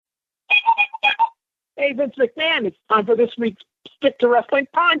Hey, Vince McMahon, it's time for this week's Stick to Wrestling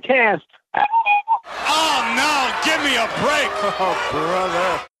podcast. Oh, no, give me a break. Oh,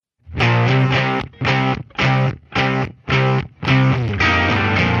 brother.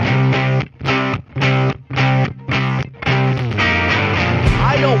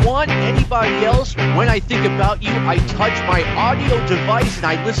 I don't want anybody else. When I think about you, I touch my audio device and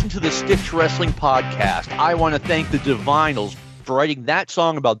I listen to the Stick to Wrestling podcast. I want to thank the Divinals for writing that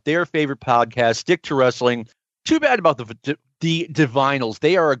song about their favorite podcast, Stick to Wrestling. Too bad about the Divinals.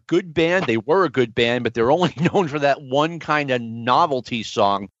 They are a good band. They were a good band, but they're only known for that one kind of novelty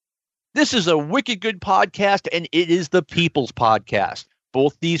song. This is a wicked good podcast, and it is the People's Podcast.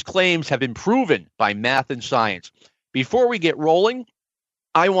 Both these claims have been proven by math and science. Before we get rolling,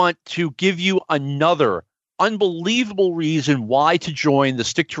 I want to give you another unbelievable reason why to join the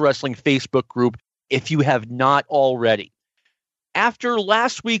Stick to Wrestling Facebook group if you have not already. After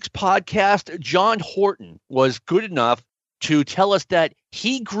last week's podcast, John Horton was good enough to tell us that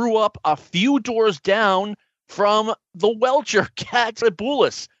he grew up a few doors down from the Welcher,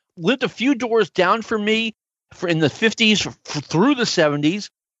 Katsaboulis. Lived a few doors down from me in the 50s through the 70s.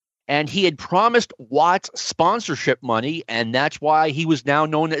 And he had promised Watts sponsorship money, and that's why he was now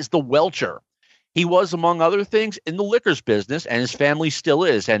known as the Welcher. He was, among other things, in the liquors business, and his family still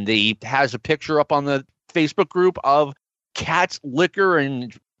is. And he has a picture up on the Facebook group of Cat's Liquor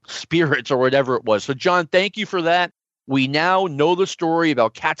and Spirits or whatever it was. So, John, thank you for that. We now know the story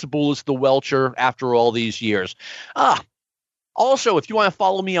about Katsaboulis the Welcher after all these years. Also, if you want to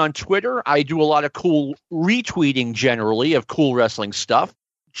follow me on Twitter, I do a lot of cool retweeting generally of cool wrestling stuff.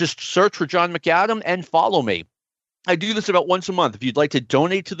 Just search for John McAdam and follow me. I do this about once a month. If you'd like to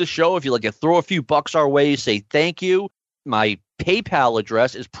donate to the show, if you'd like to throw a few bucks our way, say thank you. My PayPal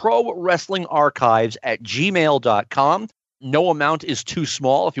address is prowrestlingarchives@gmail.com. No amount is too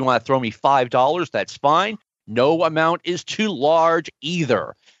small. If you want to throw me $5, that's fine. No amount is too large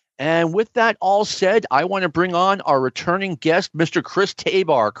either. And with that all said, I want to bring on our returning guest, Mr. Chris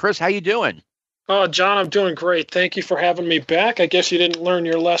Tabar. Chris, how you doing? Oh, John, I'm doing great. Thank you for having me back. I guess you didn't learn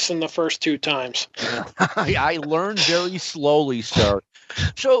your lesson the first two times. I learned very slowly, sir.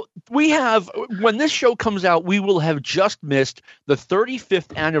 So when this show comes out, we will have just missed the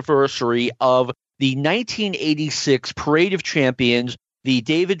 35th anniversary of the 1986 Parade of Champions, the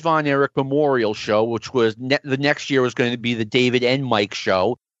David Von Erich Memorial Show, which was the next year was going to be the David and Mike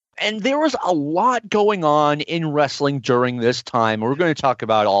Show. And there was a lot going on in wrestling during this time. We're going to talk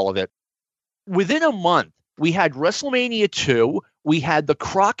about all of it. Within a month, we had WrestleMania 2, we had the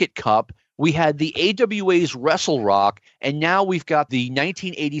Crockett Cup, we had the AWA's Wrestle Rock, and now we've got the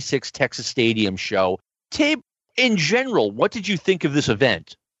 1986 Texas Stadium show. Tabe, in general, what did you think of this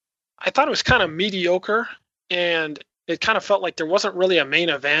event? I thought it was kind of mediocre, and it kind of felt like there wasn't really a main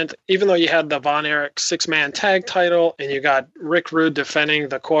event, even though you had the Von Erich six-man tag title, and you got Rick Rude defending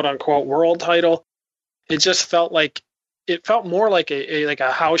the quote-unquote world title. It just felt like it felt more like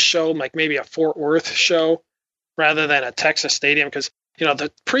a house show, like maybe a Fort Worth show, rather than a Texas Stadium. Because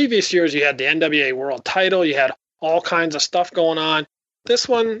the previous years you had the NWA World Title, you had all kinds of stuff going on. This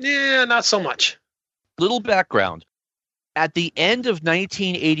one, not so much. Little background: at the end of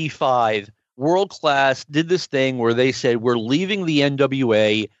 1985, World Class did this thing where they said we're leaving the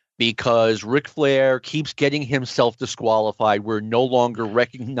NWA because Ric Flair keeps getting himself disqualified. We're no longer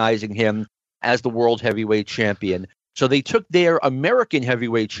recognizing him as the World Heavyweight Champion. So they took their American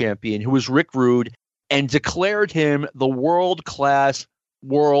heavyweight champion, who was Rick Rude, and declared him the world-class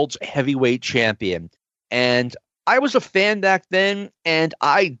world's heavyweight champion. And I was a fan back then, and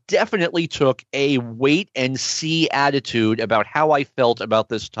I definitely took a wait-and-see attitude about how I felt about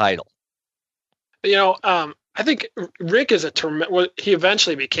this title. I think Rick is he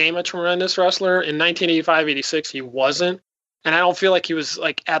eventually became a tremendous wrestler. In 1985-86, he wasn't. And I don't feel like he was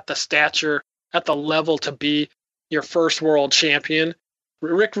at the stature, at the level to be your first world champion.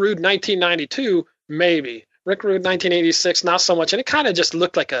 Rick Rude 1992, maybe. Rick Rude 1986, not so much. And it kind of just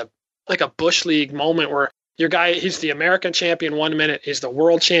looked like a Bush League moment where your guy, he's the American champion one minute, he's the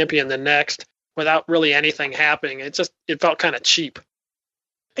world champion the next, without really anything happening. It felt kind of cheap.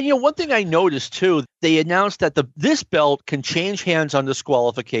 And one thing I noticed too, they announced that this belt can change hands on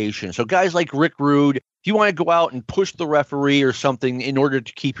disqualification. So guys like Rick Rude, if you want to go out and push the referee or something in order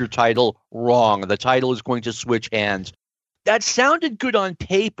to keep your title, wrong. The title is going to switch hands. That sounded good on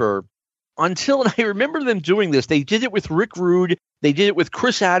paper until, and I remember them doing this, they did it with Rick Rude, they did it with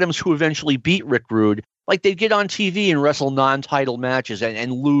Chris Adams, who eventually beat Rick Rude. Like they'd get on TV and wrestle non-title matches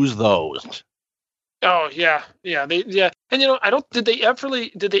and lose those. Oh yeah. And did they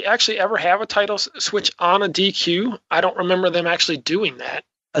actually ever have a title switch on a DQ? I don't remember them actually doing that.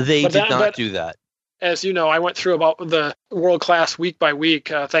 They did not do that. as you know, I went through about the World Class week by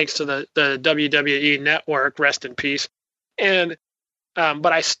week, thanks to the WWE Network, rest in peace. And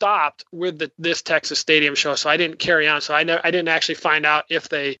but I stopped with this Texas Stadium show, so I didn't carry on. So I didn't actually find out if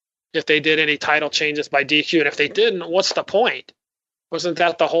they did any title changes by DQ, and if they didn't, what's the point? Wasn't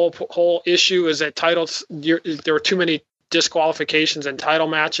that the whole issue? Is that titles? There were too many disqualifications in title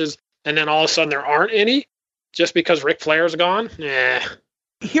matches, and then all of a sudden there aren't any, just because Ric Flair's gone? Yeah.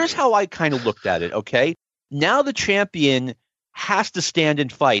 Here's how I kind of looked at it, okay? Now the champion has to stand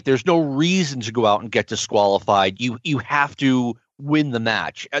and fight. There's no reason to go out and get disqualified. You have to win the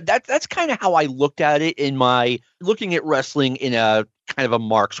match. That's kind of how I looked at it in my looking at wrestling in a kind of a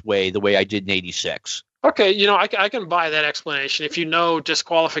Marks way, the way I did in '86. Okay, I can buy that explanation. If you know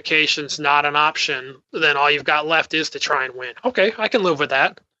disqualification's not an option, then all you've got left is to try and win. Okay, I can live with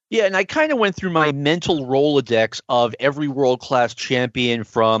that. Yeah, and I kind of went through my mental Rolodex of every world-class champion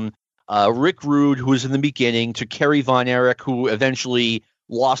from Rick Rude, who was in the beginning, to Kerry Von Erich, who eventually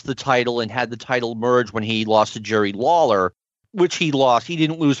lost the title and had the title merge when he lost to Jerry Lawler, which he lost. He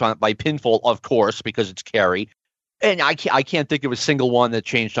didn't lose on it by pinfall, of course, because it's Kerry. And I can't think of a single one that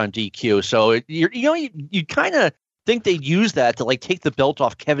changed on DQ. So you kind of think they'd use that to like take the belt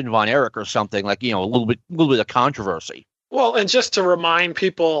off Kevin Von Erich or something, like a little bit of controversy. Well, and just to remind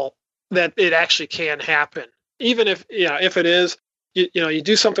people that it actually can happen, even if it is, you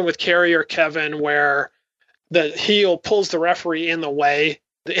do something with Kerry or Kevin where the heel pulls the referee in the way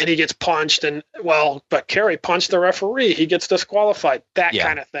and he gets punched, but Kerry punched the referee, he gets disqualified, that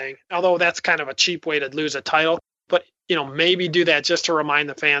kind of thing. Although that's kind of a cheap way to lose a title, but maybe do that just to remind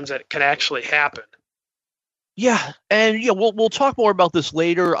the fans that it could actually happen. Yeah, and we'll talk more about this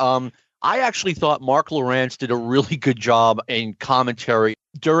later. I actually thought Mark Lawrence did a really good job in commentary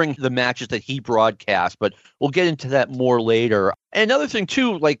during the matches that he broadcast, but we'll get into that more later. And another thing,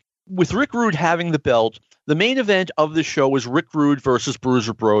 too, like with Rick Rude having the belt, the main event of the show was Rick Rude versus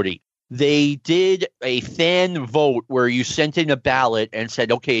Bruiser Brody. They did a fan vote where you sent in a ballot and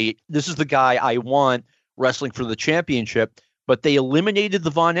said, okay, this is the guy I want wrestling for the championship, but they eliminated the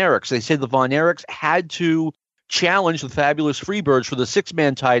Von Erichs. They said the Von Erichs had to challenge the Fabulous Freebirds for the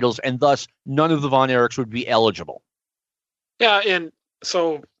 6-man titles, and thus none of the Von Erichs would be eligible. Yeah, and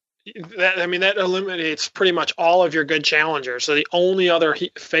so that eliminates pretty much all of your good challengers. So the only other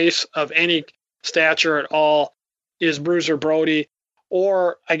face of any stature at all is Bruiser Brody,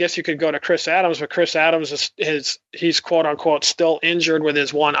 or I guess you could go to Chris Adams, but Chris Adams he's quote unquote still injured with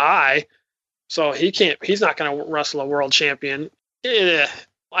his one eye, so he's not going to wrestle a world champion. I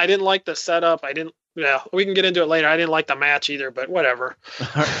didn't like the setup. Yeah, we can get into it later. I didn't like the match either, but whatever.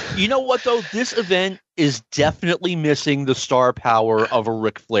 You know what, though? This event is definitely missing the star power of a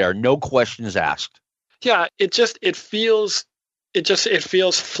Ric Flair. No questions asked. Yeah, it feels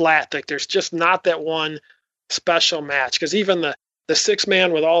flat. Like there's just not that one special match. Because even the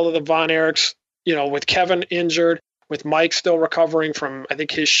 6-man with all of the Von Erichs, with Kevin injured, with Mike still recovering from, I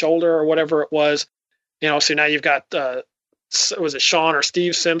think, his shoulder or whatever it was, so now you've got, was it Sean or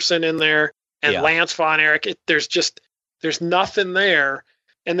Steve Simpson in there? And Lance Von Erich, there's nothing there.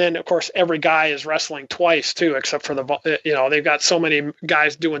 And then, of course, every guy is wrestling twice, too, except for they've got so many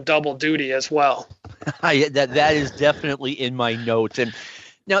guys doing double duty as well. That is definitely in my notes. And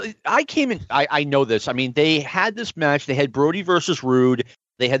now I came in, I know this. I mean, they had this match. They had Brody versus Rude.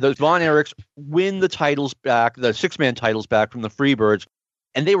 They had those Von Erichs win the titles back, the 6-man titles back from the Freebirds.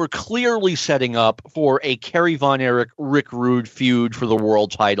 And they were clearly setting up for a Kerry Von Erich, Rick Rude feud for the world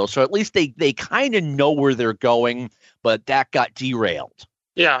title. So at least they kind of know where they're going, but that got derailed.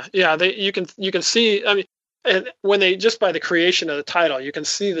 Yeah. You can see. I mean, and when they just by the creation of the title, you can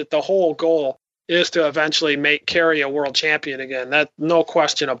see that the whole goal is to eventually make Kerry a world champion again. That no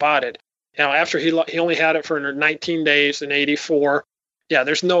question about it. After he only had it for 19 days in '84. Yeah,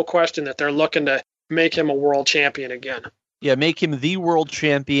 there's no question that they're looking to make him a world champion again. Yeah, make him the world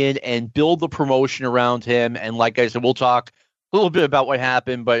champion and build the promotion around him. And like I said, we'll talk a little bit about what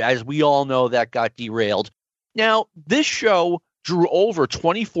happened, but as we all know, that got derailed. Now, this show drew over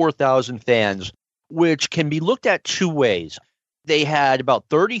 24,000 fans, which can be looked at two ways. They had about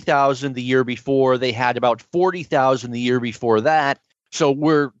 30,000 the year before. They had about 40,000 the year before that. So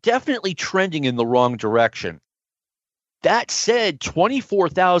we're definitely trending in the wrong direction. That said,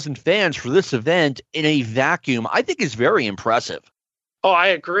 24,000 fans for this event in a vacuum, I think is very impressive. Oh, I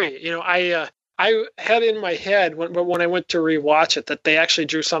agree. I had in my head when I went to rewatch it that they actually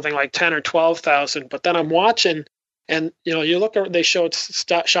drew something like 10 or 12,000. But then I'm watching, and you look, they showed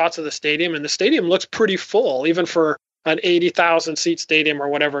shots of the stadium, and the stadium looks pretty full, even for an 80,000 seat stadium or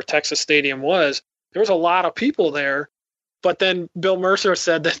whatever Texas Stadium was. There was a lot of people there. But then Bill Mercer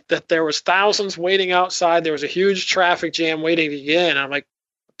said that there was thousands waiting outside. There was a huge traffic jam waiting to get in. I'm like,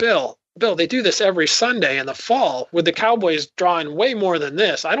 Bill, they do this every Sunday in the fall with the Cowboys drawing way more than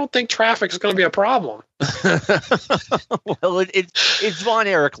this. I don't think traffic is going to be a problem. Well, it's Von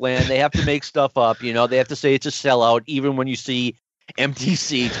Erich land. They have to make stuff up. They have to say it's a sellout even when you see empty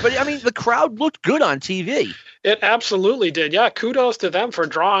seats. But, I mean, the crowd looked good on TV. It absolutely did. Yeah, kudos to them for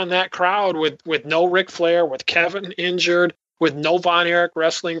drawing that crowd with no Ric Flair, with Kevin injured, with no Von Erich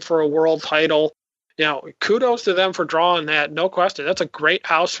wrestling for a world title. Kudos to them for drawing that. No question. That's a great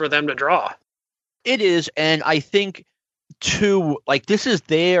house for them to draw. It is. And I think, too, like, this is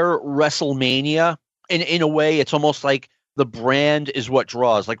their WrestleMania. And in a way, it's almost like the brand is what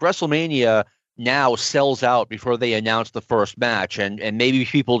draws. Like, WrestleMania now sells out before they announce the first match. And maybe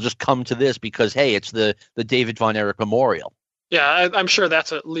people just come to this because, hey, it's the David Von Erich Memorial. Yeah, I'm sure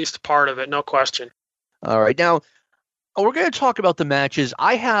that's at least part of it. No question. All right. Now, we're going to talk about the matches.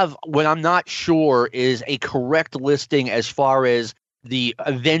 I have what I'm not sure is a correct listing as far as the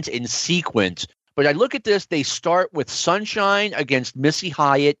event in sequence. But I look at this. They start with Sunshine against Missy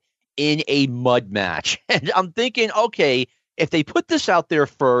Hyatt in a mud match. And I'm thinking, okay, if they put this out there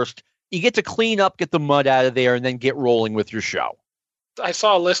first, you get to clean up, get the mud out of there, and then get rolling with your show. I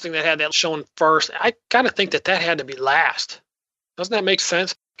saw a listing that had that shown first. I got to think that had to be last. Doesn't that make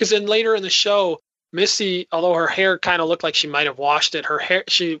sense? Because then later in the show, Missy, although her hair kind of looked like she might have washed it, her hair,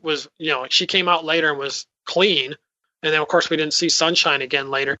 she was, she came out later and was clean. And then, of course, we didn't see Sunshine again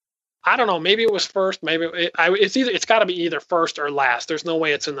later. I don't know. Maybe it was first. Maybe it's got to be either first or last. There's no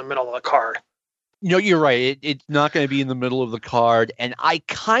way it's in the middle of the card. You're right. It's not going to be in the middle of the card. And I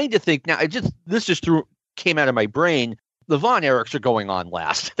kind of think now, this just came out of my brain. The Von Erichs are going on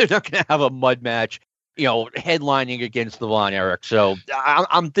last. They're not going to have a mud match, headlining against the Von Erich. So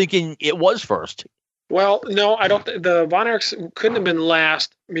I'm thinking it was first. Well, no, I don't. The Von Erichs couldn't have been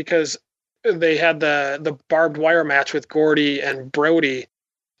last because they had the barbed wire match with Gordy and Brody.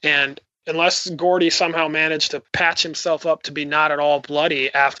 And unless Gordy somehow managed to patch himself up to be not at all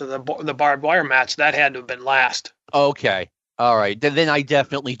bloody after the barbed wire match, that had to have been last. Okay. All right. Then I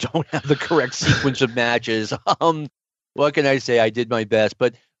definitely don't have the correct sequence of matches. What can I say? I did my best.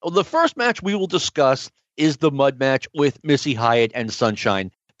 But the first match we will discuss is the mud match with Missy Hyatt and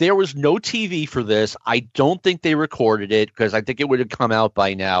Sunshine. There was no TV for this. I don't think they recorded it because I think it would have come out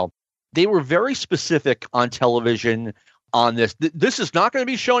by now. They were very specific on television on this. This is not going to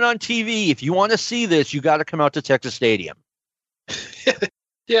be shown on TV. If you want to see this, you got to come out to Texas Stadium.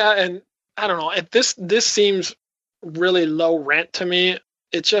 Yeah, and I don't know. This seems really low rent to me.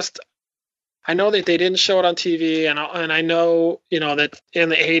 It's just, I know that they didn't show it on TV, and I know, that in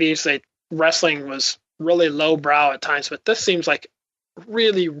the 80s, wrestling was really lowbrow at times, but this seems like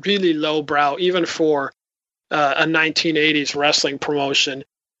really, really lowbrow, even for a 1980s wrestling promotion.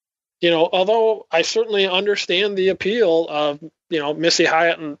 Although I certainly understand the appeal of, Missy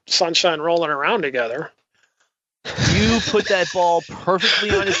Hyatt and Sunshine rolling around together. You put that ball perfectly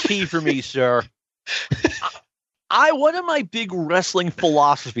on its tee for me, sir. One of my big wrestling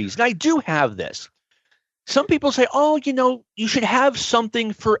philosophies, and I do have this. Some people say, you should have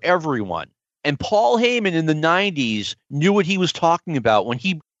something for everyone. And Paul Heyman in the 90s knew what he was talking about when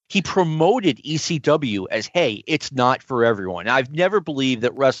he promoted ECW as, hey, it's not for everyone. I've never believed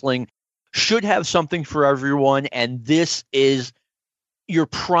that wrestling should have something for everyone, and this is your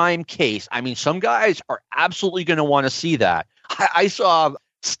prime case. I mean, some guys are absolutely going to want to see that. I saw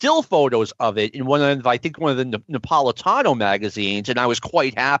still photos of it in one of the Napolitano magazines, and I was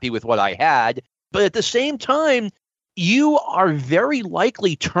quite happy with what I had. But at the same time, you are very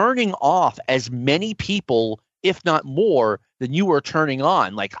likely turning off as many people, if not more, than you are turning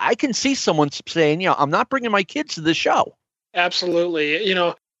on. Like, I can see someone saying, I'm not bringing my kids to the show. Absolutely.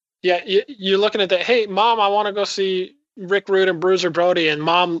 You're looking at that. Hey, Mom, I want to go see Rick Rude and Bruiser Brody. And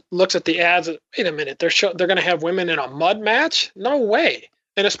Mom looks at the ads. And, wait a minute, they're going to have women in a mud match? No way.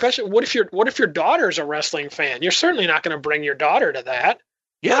 And especially, what if your daughter's a wrestling fan? You're certainly not going to bring your daughter to that.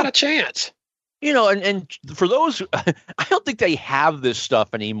 Yeah. Not a chance. And for those, I don't think they have this stuff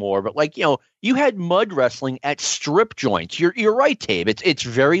anymore, but you had mud wrestling at strip joints. You're right, Tabe. It's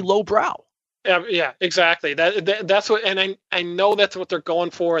very lowbrow. Yeah, exactly. That's what, and I know that's what they're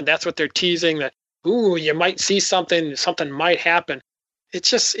going for, and that's what they're teasing, that, ooh, you might see something might happen.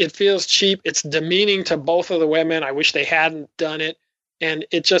 It feels cheap. It's demeaning to both of the women. I wish they hadn't done it. And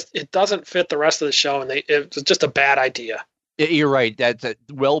it doesn't fit the rest of the show, and it's just a bad idea. You're right. That's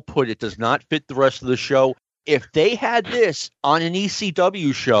well put. It does not fit the rest of the show. If they had this on an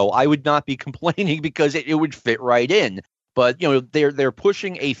ECW show, I would not be complaining because it would fit right in. But they're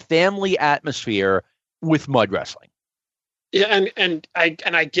pushing a family atmosphere with mud wrestling. Yeah, and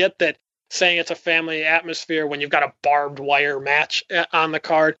I get that saying it's a family atmosphere when you've got a barbed wire match on the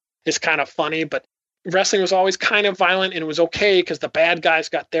card is kind of funny, but wrestling was always kind of violent, and it was okay because the bad guys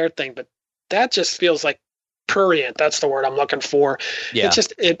got their thing, but that just feels like prurient. That's the word I'm looking for. Yeah. It's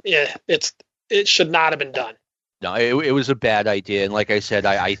just it should not have been done. No, it was a bad idea, and like I said,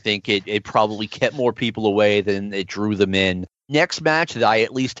 I think it probably kept more people away than it drew them in. Next match that I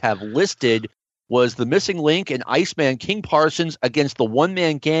at least have listed was the Missing Link and Iceman King Parsons against the One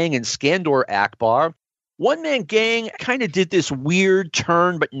Man Gang and Skandor Akbar. One Man Gang kind of did this weird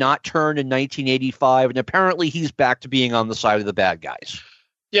turn but not turn in 1985, and apparently he's back to being on the side of the bad guys.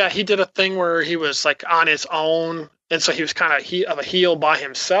 Yeah, he did a thing where he was like on his own, and so he was kind of a heel by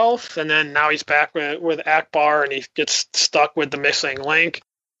himself, and then now he's back with Akbar, and he gets stuck with the Missing Link.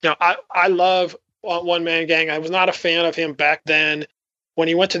 You know, I love One Man Gang. I was not a fan of him back then. When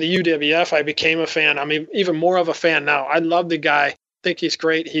he went to the UWF, I became a fan. I mean, even more of a fan now. I love the guy. Think he's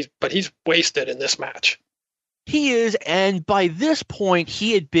great. But he's wasted in this match. He is, and by this point,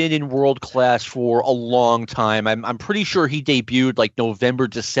 he had been in world class for a long time. I'm pretty sure he debuted like November,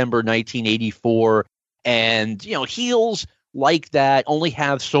 December 1984, and you know, heels like that only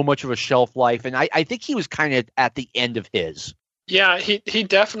have so much of a shelf life, and I think he was kind of at the end of his. Yeah, he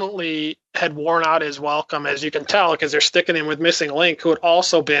definitely had worn out his welcome, as you can tell, because they're sticking him with Missing Link, who had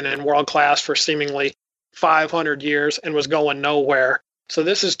also been in world class for seemingly 500 years and was going nowhere. So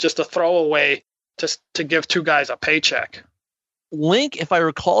this is just a throwaway to give two guys a paycheck. Link, if I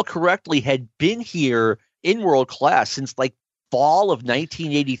recall correctly, had been here in world class since like fall of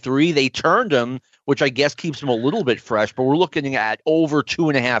 1983. They turned him, which I guess keeps him a little bit fresh, but we're looking at over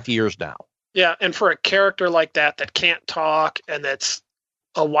 2.5 years now. Yeah, and for a character like that can't talk and that's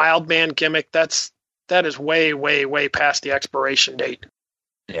a wild man gimmick, that is way, way, way past the expiration date.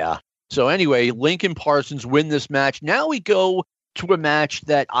 Yeah. So anyway, Link and Parsons win this match. Now we go to a match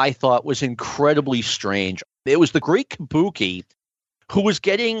that I thought was incredibly strange. It was the Great Kabuki, who was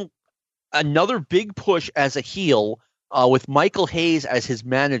getting another big push as a heel with Michael Hayes as his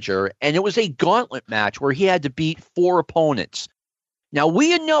manager, and it was a gauntlet match where he had to beat 4 opponents. Now,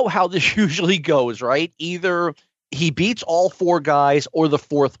 we know how this usually goes, right? Either he beats all 4 guys or the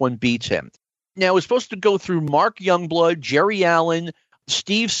 4th one beats him. Now, it was supposed to go through Mark Youngblood, Jerry Allen,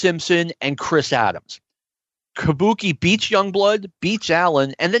 Steve Simpson, and Chris Adams. Kabuki beats Youngblood, beats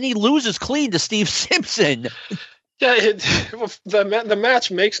Allen, and then he loses clean to Steve Simpson. Yeah, the match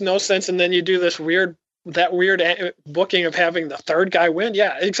makes no sense, and then you do this weird booking of having the 3rd guy win.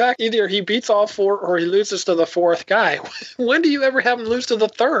 Yeah, exactly. Either he beats all 4 or he loses to the 4th guy. When do you ever have him lose to the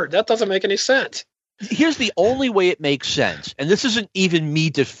 3rd? That doesn't make any sense. Here's the only way it makes sense, and this isn't even me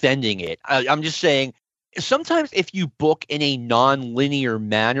defending it. I'm just saying, sometimes if you book in a non-linear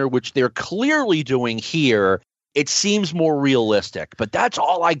manner, which they're clearly doing here, it seems more realistic. But that's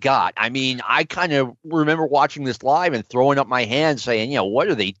all I got. I mean, I kind of remember watching this live and throwing up my hands saying, you know, what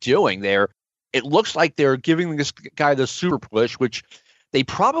are they doing there? It looks like they're giving this guy the super push, which they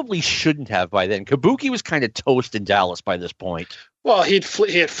probably shouldn't have by then. Kabuki was kind of toast in Dallas by this point. Well, he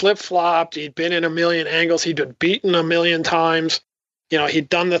had flip-flopped. He'd been in a million angles. He'd been beaten a million times. You know, he'd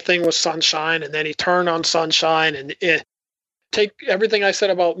done the thing with Sunshine, and then he turned on Sunshine. And take everything I said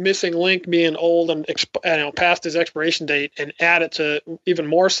about Missing Link being old and past his expiration date and add it to even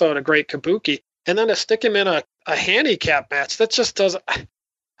more so to Great Kabuki. And then to stick him in a handicap match, that just doesn't...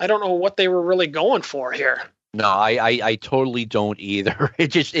 I don't know what they were really going for here. No, I totally don't either.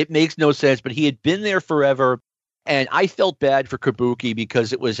 It makes no sense, but he had been there forever, and I felt bad for Kabuki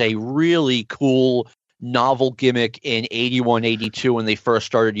because it was a really cool novel gimmick in 81, 82 when they first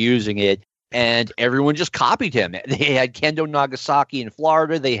started using it, and everyone just copied him. They had Kendo Nagasaki in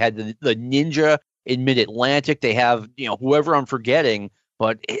Florida, they had the Ninja in Mid-Atlantic, they have, you know, whoever I'm forgetting,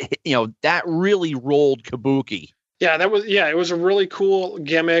 but you know, that really rolled Kabuki. Yeah, it was a really cool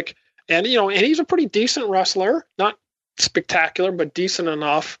gimmick. And, you know, and he's a pretty decent wrestler, not spectacular, but decent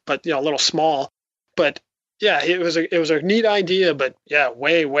enough, but, you know, a little small. But yeah, it was a neat idea, but yeah,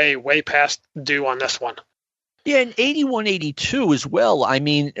 way, way, way past due on this one. Yeah, in 81, 82 as well. I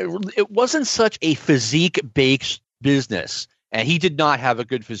mean, it wasn't such a physique-based business, and he did not have a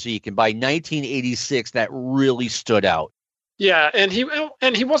good physique. And by 1986, that really stood out. Yeah, and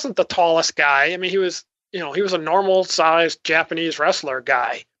he wasn't the tallest guy. I mean, he was a normal-sized Japanese wrestler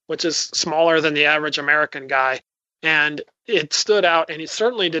guy, which is smaller than the average American guy. And it stood out, and he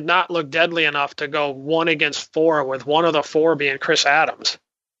certainly did not look deadly enough to go 1 against 4, with one of the 4 being Chris Adams.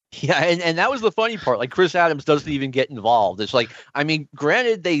 Yeah, and that was the funny part. Like, Chris Adams doesn't even get involved. It's like, I mean,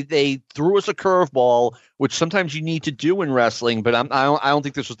 granted, they threw us a curveball, which sometimes you need to do in wrestling, but I don't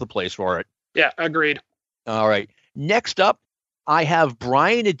think this was the place for it. Yeah, agreed. All right. Next up, I have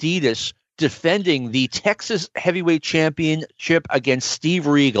Brian Adidas defending the Texas Heavyweight Championship against Steve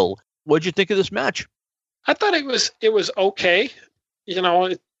Regal. What'd you think of this match? I thought it was okay. You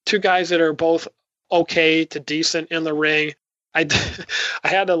know, two guys that are both okay to decent in the ring. I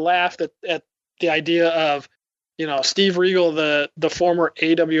had to laugh at the idea of, you know, Steve Regal, the former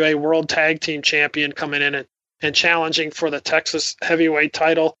AWA World Tag Team Champion, coming in and challenging for the Texas Heavyweight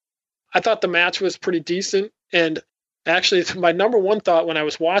title. I thought the match was pretty decent. And actually, my number one thought when I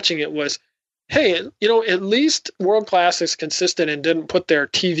was watching it was, hey, you know, at least World Class is consistent and didn't put their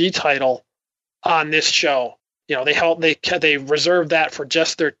TV title on this show. You know, they reserved that for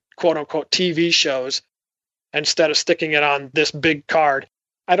just their quote unquote TV shows instead of sticking it on this big card.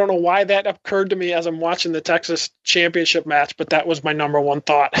 I don't know why that occurred to me as I'm watching the Texas Championship match, but that was my number one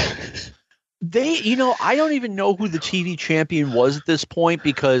thought. I don't even know who the TV champion was at this point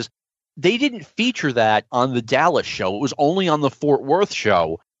because they didn't feature that on the Dallas show. It was only on the Fort Worth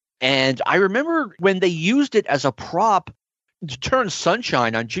show. And I remember when they used it as a prop to turn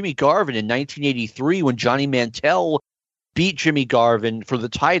sunshine on Jimmy Garvin in 1983 when Johnny Mantell beat Jimmy Garvin for the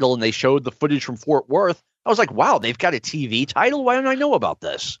title and they showed the footage from Fort Worth. I was like, wow, they've got a TV title? Why don't I know about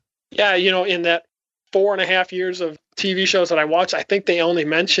this? Yeah, you know, in that 4.5 years of TV shows that I watched, I think they only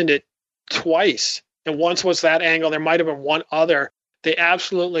mentioned it twice. And once was that angle. There might have been one other. They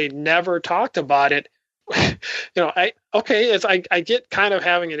absolutely never talked about it. You know, I get kind of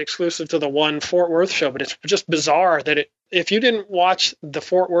having it exclusive to the one Fort Worth show, but it's just bizarre that if you didn't watch the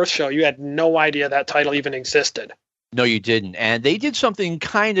Fort Worth show, you had no idea that title even existed. No, you didn't. And they did something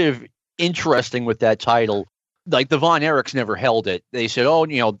kind of interesting with that title. Like the Von Erichs never held it. They said, oh,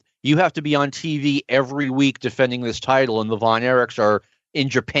 you know, you have to be on TV every week defending this title, and the Von Erichs are in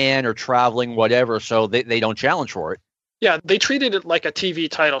Japan or traveling, whatever, so they don't challenge for it. Yeah, they treated it like a TV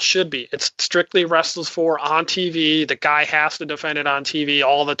title should be. It's strictly Wrestlers 4 on TV. The guy has to defend it on TV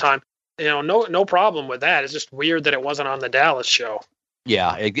all the time. You know, no problem with that. It's just weird that it wasn't on the Dallas show.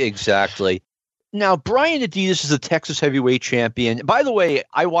 Yeah, exactly. Now, Brian Adidas is the Texas Heavyweight Champion. By the way,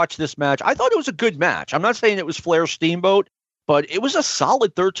 I watched this match. I thought it was a good match. I'm not saying it was Flair Steamboat, but it was a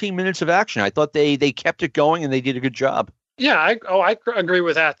solid 13 minutes of action. I thought they kept it going and they did a good job. Yeah, I agree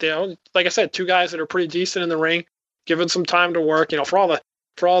with that. You know, like I said, two guys that are pretty decent in the ring, given some time to work. You know, for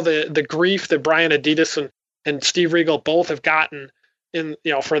all the grief that Brian Adidas and Steve Regal both have gotten in,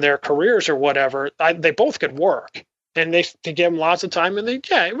 you know, for their careers or whatever, they both could work. And they gave them lots of time, and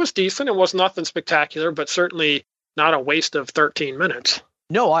it was decent. It was nothing spectacular, but certainly not a waste of 13 minutes.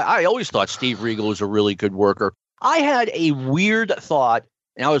 No, I always thought Steve Regal was a really good worker. I had a weird thought,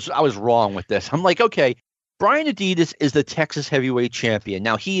 and I was wrong with this. I'm like, okay, Brian Adidas is the Texas Heavyweight Champion.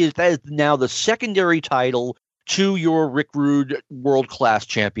 Now that is now the secondary title to your Rick Rude World Class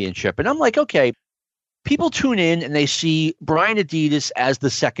Championship. And I'm like, okay, people tune in and they see Brian Adidas as the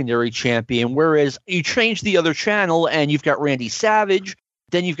secondary champion, whereas you change the other channel and you've got Randy Savage.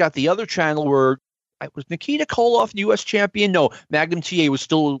 Then you've got the other channel where was Nikita Koloff U.S. champion? No, Magnum TA was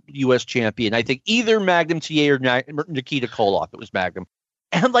still U.S. champion. I think either Magnum TA or Nikita Koloff. It was Magnum.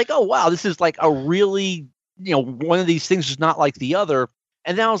 And I'm like, oh, wow, this is like a really, you know, one of these things is not like the other.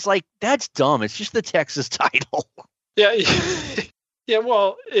 And then I was like, that's dumb. It's just the Texas title. Yeah. Yeah,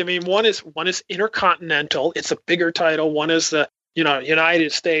 well, I mean, one is Intercontinental. It's a bigger title. One is the, you know,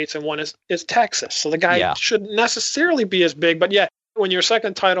 United States, and one is Texas. So the guy shouldn't necessarily be as big. But yeah, when your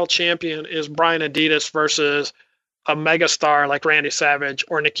second title champion is Brian Adidas versus a megastar like Randy Savage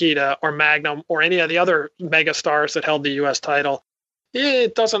or Nikita or Magnum or any of the other megastars that held the U.S. title,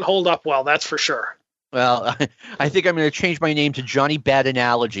 it doesn't hold up well. That's for sure. Well, I think I'm going to change my name to Johnny Bad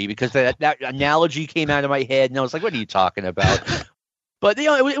Analogy because that analogy came out of my head, and I was like, what are you talking about? But, you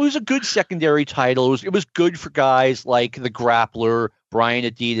know, it was a good secondary title. It was good for guys like the Grappler, Brian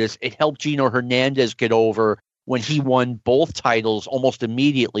Adidas. It helped Gino Hernandez get over when he won both titles almost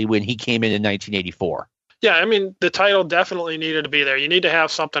immediately when he came in 1984. Yeah, I mean, the title definitely needed to be there. You need to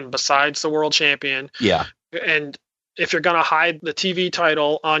have something besides the world champion. Yeah. And if you're going to hide the TV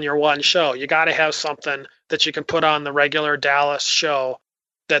title on your one show, you got to have something that you can put on the regular Dallas show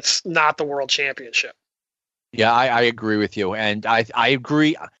that's not the world championship. Yeah, I agree with you. And I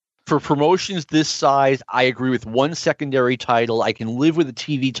agree. For promotions this size, I agree with one secondary title. I can live with a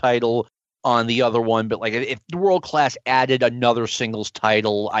TV title on the other one. But like if the World Class added another singles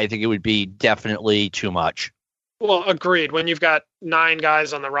title, I think it would be definitely too much. Well, agreed. When you've got 9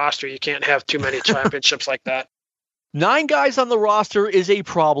 guys on the roster, you can't have too many championships like that. 9 guys on the roster is a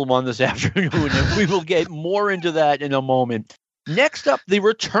problem on this afternoon, and we will get more into that in a moment. Next up, the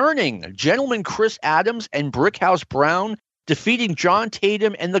returning gentleman Chris Adams and Brickhouse Brown defeating John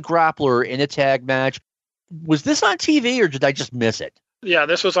Tatum and the Grappler in a tag match. Was this on TV or did I just miss it? Yeah,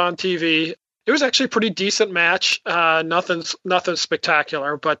 this was on TV. It was actually a pretty decent match. Nothing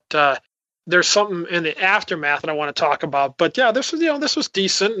spectacular, but there's something in the aftermath that I want to talk about. But yeah, this was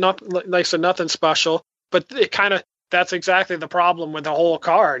decent. Not like I said, nothing special. But that's exactly the problem with the whole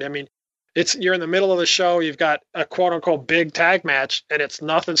card. I mean, you're in the middle of the show. You've got a quote unquote big tag match, and it's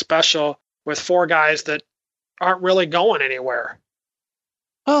nothing special with four guys that aren't really going anywhere.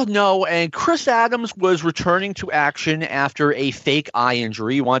 Oh, no, and Chris Adams was returning to action after a fake eye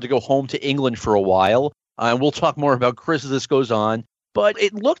injury. He wanted to go home to England for a while, and we'll talk more about Chris as this goes on. But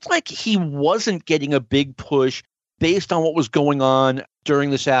it looked like he wasn't getting a big push based on what was going on during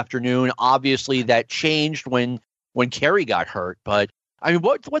this afternoon. Obviously, that changed when Kerry got hurt. But, I mean,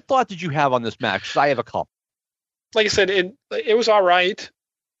 what thought did you have on this match? 'Cause I have a couple. Like I said, it was all right,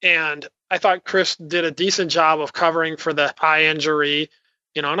 and I thought Chris did a decent job of covering for the eye injury.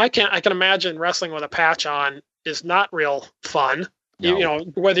 And I can imagine wrestling with a patch on is not real fun. No.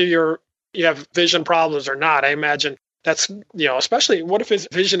 Whether you have vision problems or not, I imagine that's, especially what if his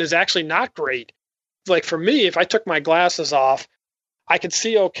vision is actually not great? Like for me, if I took my glasses off, I could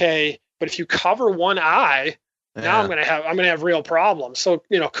see okay, but if you cover one eye, now I'm going to have real problems. So,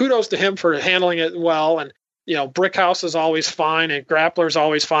 kudos to him for handling it well. And, Brickhouse is always fine and Grappler's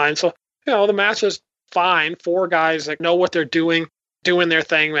always fine. So, the match is fine. Four guys that know what they're doing their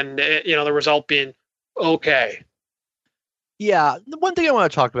thing, and the result being okay. Yeah, the one thing I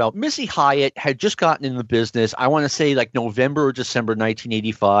want to talk about, Missy Hyatt had just gotten in the business, I want to say like November or December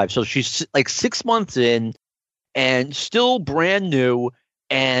 1985. So she's like 6 months in and still brand new.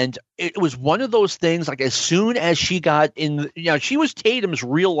 And it was one of those things, like as soon as she got in, she was Tatum's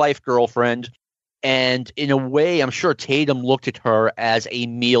real life girlfriend. And in a way, I'm sure Tatum looked at her as a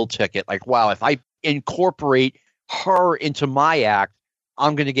meal ticket. Like, wow, if I incorporate her into my act,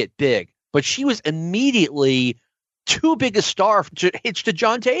 I'm going to get big. But she was immediately too big a star to hitch to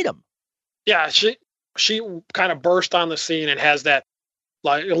John Tatum. Yeah, she kind of burst on the scene and has that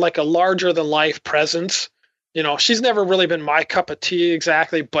like a larger than life presence. She's never really been my cup of tea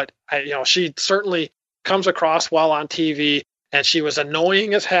exactly, but she certainly comes across well on TV, and she was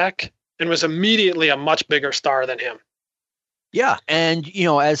annoying as heck and was immediately a much bigger star than him. Yeah, and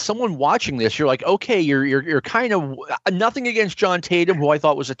as someone watching this, you're like, okay, you're kind of nothing against John Tatum, who I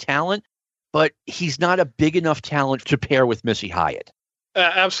thought was a talent, but he's not a big enough talent to pair with Missy Hyatt.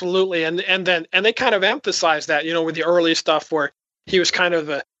 Absolutely, and they kind of emphasize that, with the early stuff where he was kind of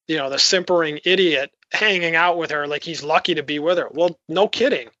the simpering idiot hanging out with her, like he's lucky to be with her. Well, no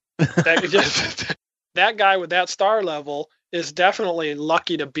kidding. That guy with that star level is definitely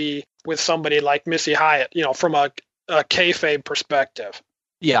lucky to be with somebody like Missy Hyatt, from a kayfabe perspective.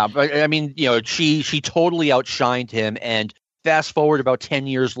 Yeah, but I mean, she totally outshined him. And fast forward about 10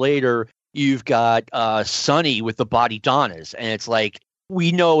 years later, you've got Sunny with the Body Donnas, and it's like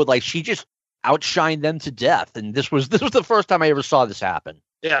we know, like she just outshined them to death. And this was the first time I ever saw this happen.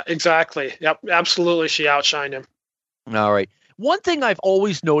 Yeah, exactly. Yep, absolutely, she outshined him. All right. One thing I've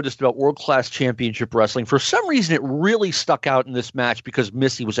always noticed about World Class Championship Wrestling, for some reason, it really stuck out in this match because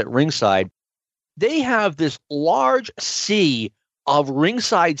Missy was at ringside. They have this large sea of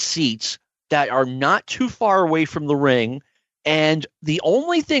ringside seats that are not too far away from the ring. And the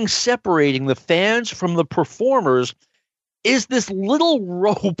only thing separating the fans from the performers is this little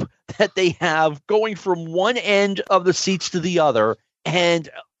rope that they have going from one end of the seats to the other. And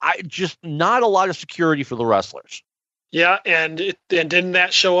just not a lot of security for the wrestlers. Yeah, and didn't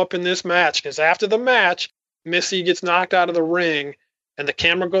that show up in this match? Because after the match, Missy gets knocked out of the ring, and the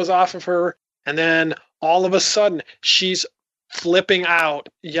camera goes off of her, and then all of a sudden, she's flipping out,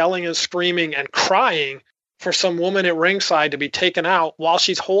 yelling and screaming and crying for some woman at ringside to be taken out while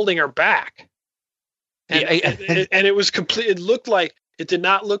she's holding her back. And, and it was complete. It did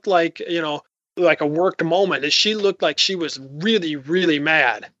not look like, like a worked moment. She looked like she was really, really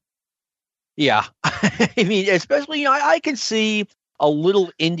mad. Yeah. I mean, especially, I can see a little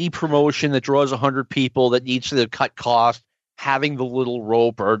indie promotion that draws 100 people that needs to cut costs having the little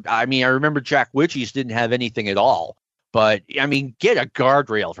rope. Or, I mean, I remember Jack Witchies didn't have anything at all. But, I mean, get a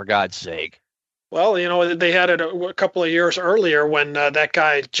guardrail, for God's sake. Well, they had it a couple of years earlier when that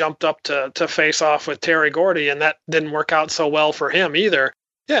guy jumped up to face off with Terry Gordy, and that didn't work out so well for him either.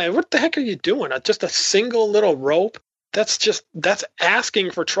 Yeah, what the heck are you doing? Just a single little rope? That's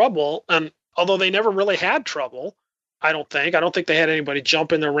asking for trouble. And although they never really had trouble, I don't think they had anybody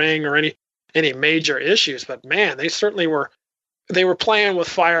jump in the ring or any major issues. But man, they certainly were. They were playing with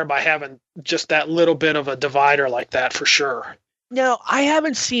fire by having just that little bit of a divider like that, for sure. Now, I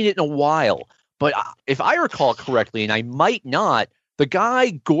haven't seen it in a while, but if I recall correctly, and I might not, The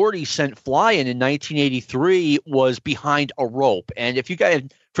guy Gordy sent flying in 1983 was behind a rope. And if you guys,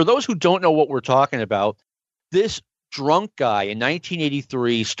 for those who don't know what we're talking about, this drunk guy in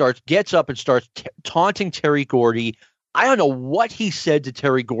 1983 gets up and starts taunting Terry Gordy. I don't know what he said to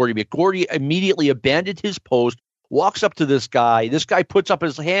Terry Gordy, but Gordy immediately abandoned his post, walks up to this guy. This guy puts up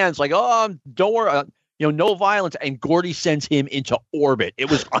his hands like, oh, don't worry, no violence. And Gordy sends him into orbit.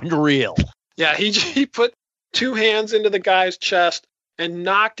 It was unreal. Yeah, he put two hands into the guy's chest and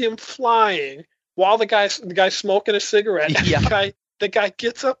knocked him flying while the guy's smoking a cigarette. Yeah. The guy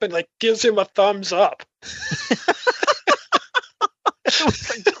gets up and gives him a thumbs up. It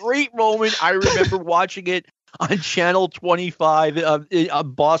was a great moment. I remember watching it on Channel 25,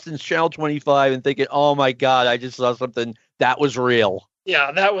 Boston's Channel 25, and thinking, "Oh my God, I just saw something that was real."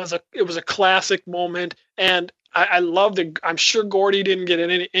 Yeah, it was a classic moment, and I love I'm sure Gordy didn't get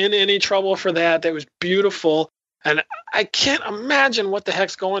in any trouble for that. That was beautiful, and I can't imagine what the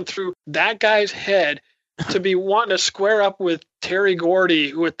heck's going through that guy's head to be wanting to square up with Terry Gordy,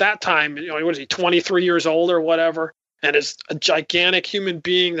 who at that time, what is he, 23 years old or whatever, and is a gigantic human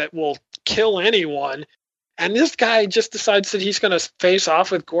being that will kill anyone. And this guy just decides that he's going to face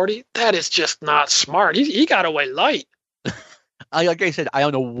off with Gordy. That is just not smart. He got away light. Like I said, I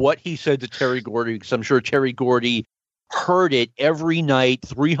don't know what he said to Terry Gordy, because I'm sure Terry Gordy heard it every night,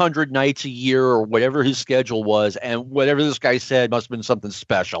 300 nights a year, or whatever his schedule was, and whatever this guy said must have been something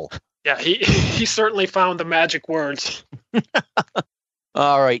special. Yeah, he certainly found the magic words.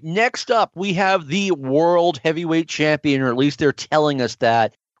 All right, next up, we have the World Heavyweight Champion, or at least they're telling us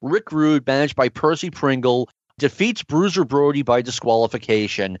that. Rick Rude, managed by Percy Pringle, defeats Bruiser Brody by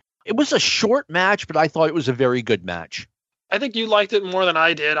disqualification. It was a short match, but I thought it was a very good match. I think you liked it more than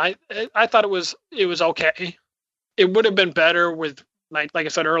I did. I thought it was okay. It would have been better with, like I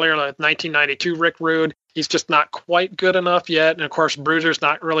said earlier, 1992 Rick Rude. He's just not quite good enough yet. And of course, Bruiser's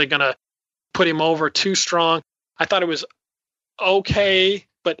not really going to put him over too strong. I thought it was okay,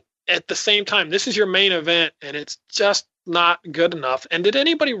 but at the same time, this is your main event, and it's just not good enough. And did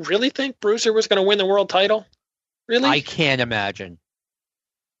anybody really think Bruiser was going to win the world title? Really? I can't imagine.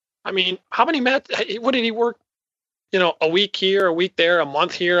 I mean, how many matches? What did he work? A week here, a week there, a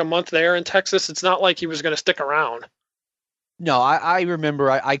month here, a month there in Texas. It's not like he was going to stick around. No, I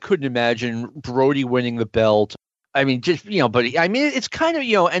remember I couldn't imagine Brody winning the belt. I mean, but I mean, it's kind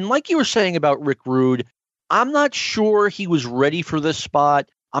of, and like you were saying about Rick Rude, I'm not sure he was ready for this spot.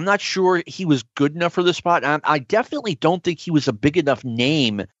 I'm not sure he was good enough for this spot. I definitely don't think he was a big enough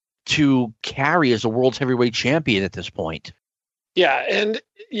name to carry as a world's heavyweight champion at this point. Yeah. And,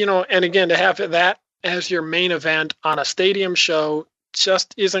 and again, to have that as your main event on a stadium show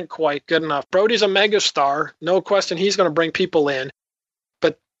just isn't quite good enough. Brody's a megastar, no question. He's going to bring people in,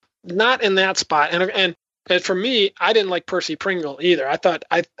 but not in that spot. And for me, I didn't like Percy Pringle either.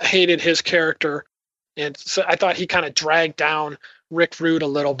 I hated his character, and so I thought he kind of dragged down Rick Rude a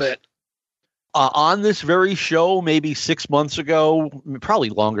little bit. On this very show, maybe 6 months ago, probably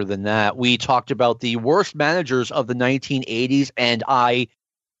longer than that, we talked about the worst managers of the 1980s, and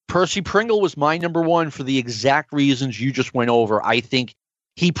Percy Pringle was my number one for the exact reasons you just went over. I think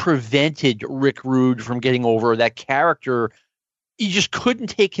he prevented Rick Rude from getting over that character. You just couldn't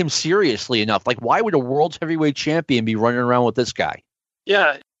take him seriously enough. Like, why would a world's heavyweight champion be running around with this guy?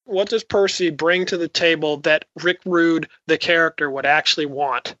 Yeah. What does Percy bring to the table that Rick Rude, the character, would actually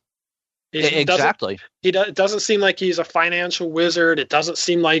want? Exactly. It doesn't seem like he's a financial wizard. It doesn't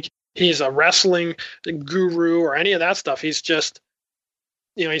seem like he's a wrestling guru or any of that stuff. He's just,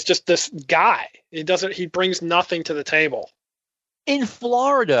 he's just this guy. He brings nothing to the table. In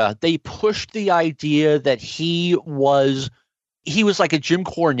Florida, they pushed the idea that he was like a Jim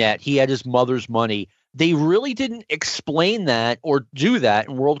Cornette. He had his mother's money. They really didn't explain that or do that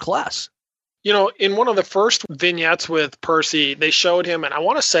in World Class. In one of the first vignettes with Percy, they showed him, and I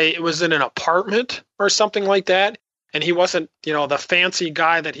want to say it was in an apartment or something like that, and he wasn't, the fancy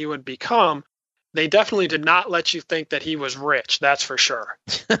guy that he would become. They definitely did not let you think that he was rich. That's for sure.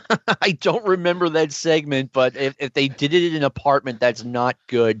 I don't remember that segment, but if they did it in an apartment, that's not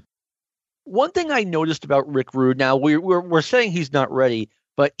good. One thing I noticed about Rick Rude, now we're saying he's not ready,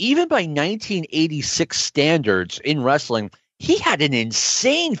 but even by 1986 standards in wrestling, he had an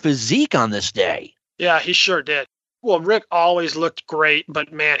insane physique on this day. Yeah, he sure did. Well, Rick always looked great,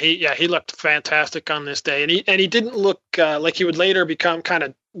 but man, he looked fantastic on this day, and he didn't look like he would later become kind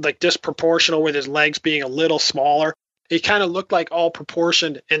of like disproportional with his legs being a little smaller. He kind of looked like all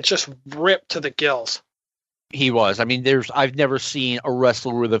proportioned and just ripped to the gills. He was. I mean, I've never seen a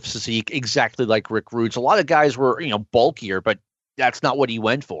wrestler with a physique exactly like Rick Rude's. A lot of guys were, bulkier, but that's not what he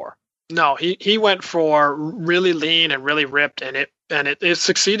went for. No, he went for really lean and really ripped, and it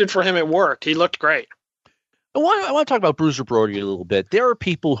succeeded for him. It worked. He looked great. I want to talk about Bruiser Brody a little bit. There are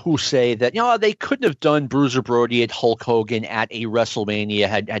people who say that, they couldn't have done Bruiser Brody at Hulk Hogan at a WrestleMania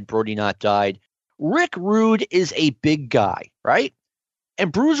had Brody not died. Rick Rude is a big guy, right?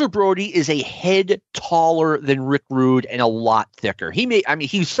 And Bruiser Brody is a head taller than Rick Rude and a lot thicker.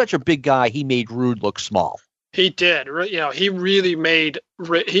 He's such a big guy, he made Rude look small. He did. He really made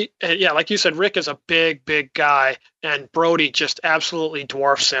like you said, Rick is a big, big guy, and Brody just absolutely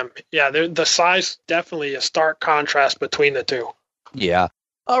dwarfs him. Yeah, the size definitely a stark contrast between the two. Yeah.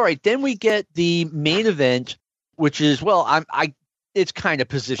 All right, then we get the main event, which is it's kind of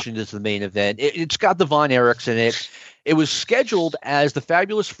positioned as the main event. It's got the Von Erichs in it. It was scheduled as the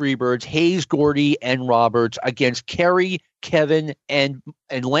Fabulous Freebirds, Hayes, Gordy, and Roberts against Kerry, Kevin, and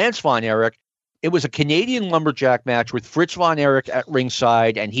Lance Von Erich. It was a Canadian lumberjack match with Fritz Von Erich at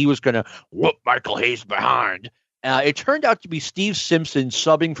ringside, and he was going to whoop Michael Hayes behind. It turned out to be Steve Simpson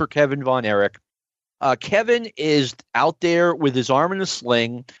subbing for Kevin Von Erich. Kevin is out there with his arm in a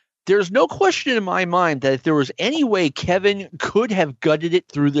sling. There's no question in my mind that if there was any way Kevin could have gutted it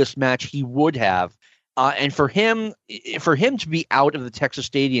through this match, he would have. And for him to be out of the Texas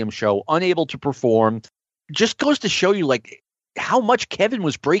Stadium show, unable to perform, just goes to show you how much Kevin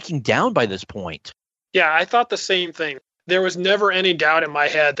was breaking down by this point. Yeah, I thought the same thing. There was never any doubt in my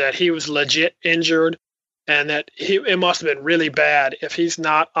head that he was legit injured, and that it must have been really bad if he's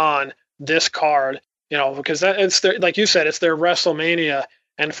not on this card. Because it's like you said, it's their WrestleMania.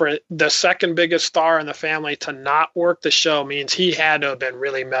 And for the second biggest star in the family to not work the show means he had to have been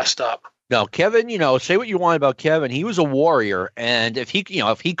really messed up. No, Kevin, say what you want about Kevin. He was a warrior. And if he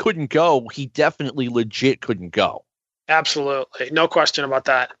couldn't go, he definitely legit couldn't go. Absolutely. No question about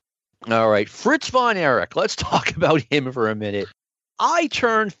that. All right. Fritz Von Erich. Let's talk about him for a minute. I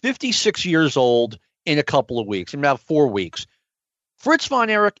turned 56 years old in a couple of weeks, in about 4 weeks. Fritz Von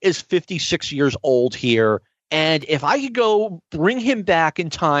Erich is 56 years old here. And if I could go bring him back in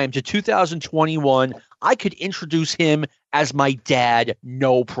time to 2021, I could introduce him as my dad,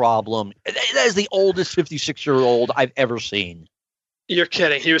 no problem. That is the oldest 56-year-old I've ever seen. You're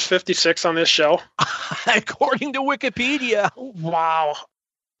kidding. He was 56 on this show? According to Wikipedia. Wow.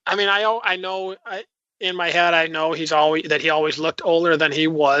 I mean, I know in my head, I know he always looked older than he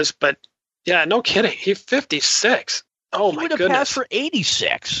was, but yeah, no kidding. He's 56. Oh, my goodness. He would have passed for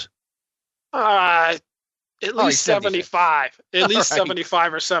 86. At least 75. At least right.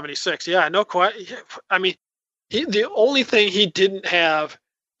 75 or 76. Yeah, no question. I mean, the only thing he didn't have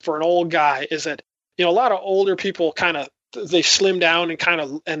for an old guy is that, a lot of older people they slim down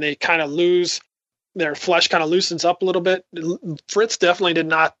and they kind of lose, their flesh kind of loosens up a little bit. Fritz definitely did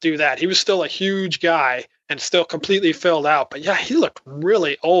not do that. He was still a huge guy and still completely filled out. But yeah, he looked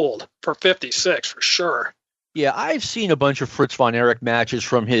really old for 56 for sure. Yeah, I've seen a bunch of Fritz Von Erich matches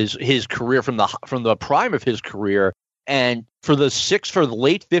from his career, from the prime of his career, and for the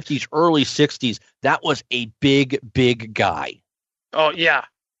late 50s, early 60s, that was a big guy. Oh yeah.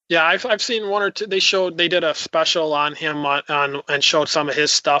 Yeah, I've seen one or two. They did a special on him on and showed some of his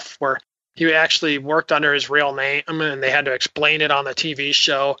stuff where he actually worked under his real name, and they had to explain it on the TV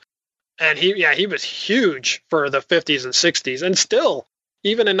show. And he was huge for the 50s and 60s, and still,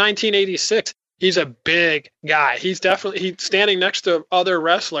 even in 1986, he's a big guy. He's standing next to other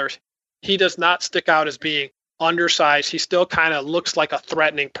wrestlers. He does not stick out as being undersized. He still kind of looks like a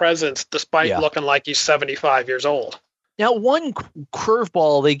threatening presence, despite looking like he's 75 years old. Now, one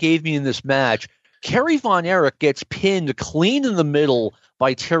curveball they gave me in this match, Kerry Von Erich gets pinned clean in the middle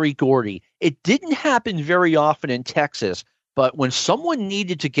by Terry Gordy. It didn't happen very often in Texas, but when someone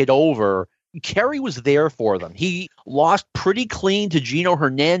needed to get over, Kerry was there for them. He lost pretty clean to Gino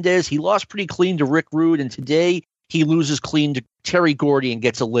Hernandez. He lost pretty clean to Rick Rude, and today he loses clean to Terry Gordy and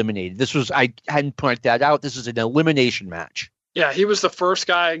gets eliminated. I hadn't pointed that out. This is an elimination match. Yeah, he was the first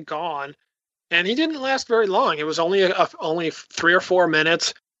guy gone. And he didn't last very long. It was only 3 or 4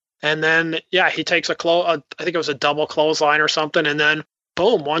 minutes, and then he takes I think it was a double clothesline or something, and then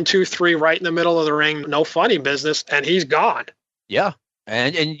boom, 1, 2, 3, right in the middle of the ring, no funny business, and he's gone. Yeah,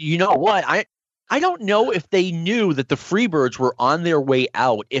 and you know what? I don't know if they knew that the Freebirds were on their way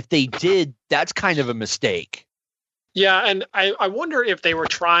out. If they did, that's kind of a mistake. Yeah, and I wonder if they were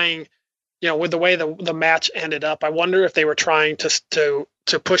trying, with the way the match ended up, I wonder if they were trying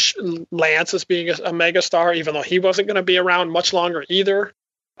to push Lance as being a megastar, even though he wasn't going to be around much longer either.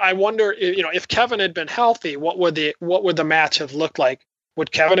 I wonder, if Kevin had been healthy, what would the match have looked like?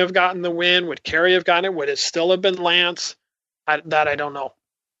 Would Kevin have gotten the win? Would Kerry have gotten it? Would it still have been Lance? That I don't know.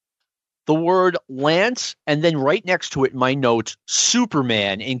 the word Lance, and then right next to it in my notes,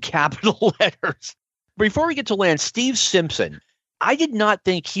 Superman in capital letters. Before we get to Lance, Steve Simpson, I did not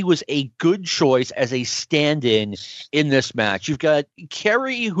think he was a good choice as a stand-in in this match. You've got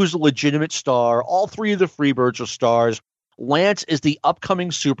Kerry, who's a legitimate star. All three of the Freebirds are stars. Lance is the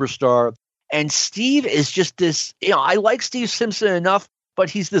upcoming superstar. And Steve is just this, I like Steve Simpson enough, but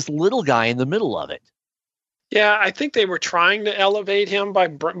he's this little guy in the middle of it. Yeah, I think they were trying to elevate him by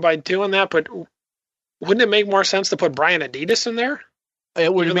doing that, but wouldn't it make more sense to put Brian Adidas in there?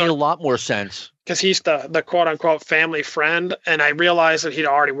 It would have made a lot more sense. Because he's the quote-unquote family friend, and I realized that he'd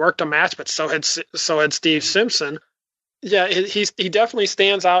already worked a match, but so had Steve Simpson. Yeah, he definitely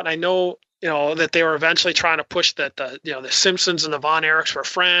stands out, and I know that they were eventually trying to push that the Simpsons and the Von Erichs were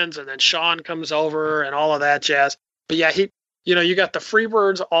friends, and then Sean comes over and all of that jazz. But yeah, you got the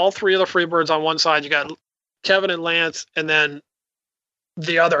Freebirds, all three of the Freebirds on one side. You got Kevin and Lance, and then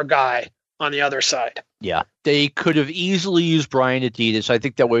the other guy on the other side. Yeah, they could have easily used Brian Adidas. I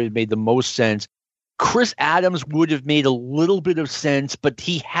think that would have made the most sense. Chris Adams would have made a little bit of sense, but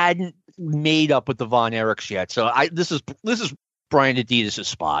he hadn't made up with the Von Erichs yet. So this is Brian Adidas'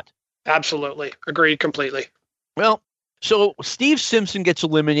 spot. Absolutely. Agreed completely. Well, so Steve Simpson gets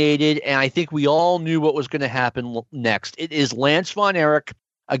eliminated, and I think we all knew what was going to happen next. It is Lance Von Erich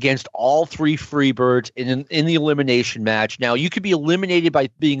against all three Freebirds in the elimination match. Now, you could be eliminated by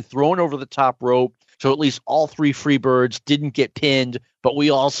being thrown over the top rope, so at least all three Freebirds didn't get pinned, but we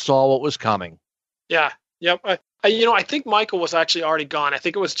all saw what was coming. Yeah. Yep. I think Michael was actually already gone. I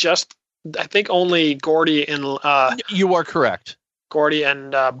think it was only Gordy and you are correct. Gordy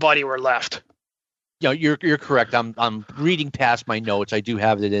and Buddy were left. Yeah, you're correct. I'm reading past my notes. I do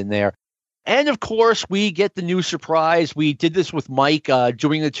have it in there. And of course, we get the new surprise. We did this with Mike,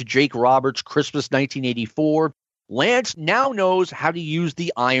 doing it to Jake Roberts, Christmas 1984. Lance now knows how to use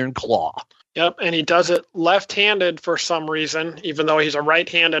the Iron Claw. Yep, and he does it left-handed for some reason, even though he's a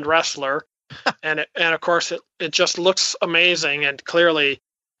right-handed wrestler. and of course, it just looks amazing and clearly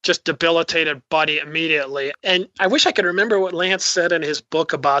just debilitated Buddy immediately. And I wish I could remember what Lance said in his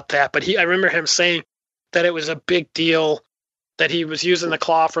book about that, but I remember him saying that it was a big deal that he was using the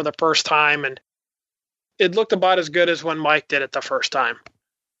claw for the first time, and it looked about as good as when Mike did it the first time.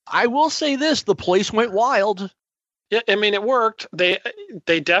 I will say this, the place went wild. Yeah, I mean, it worked. They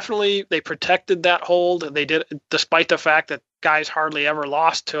definitely protected that hold. They did, despite the fact that guys hardly ever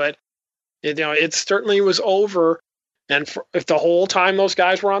lost to it. It certainly was over, and if the whole time those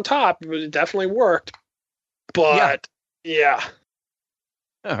guys were on top, it definitely worked. But yeah.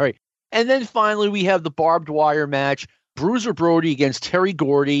 All right. And then finally, we have the barbed wire match. Bruiser Brody against Terry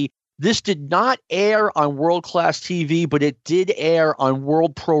Gordy. This did not air on World Class TV, but it did air on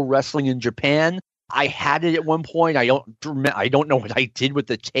World Pro Wrestling in Japan. I had it at one point. I don't know what I did with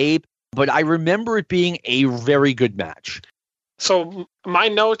the tape, but I remember it being a very good match. So my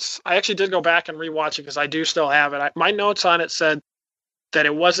notes, I actually did go back and rewatch it because I do still have it. My notes on it said that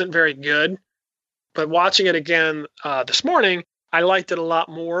it wasn't very good, but watching it again this morning, I liked it a lot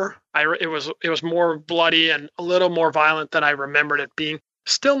more. It was more bloody and a little more violent than I remembered it being.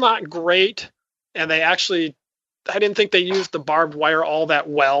 Still not great, and I didn't think they used the barbed wire all that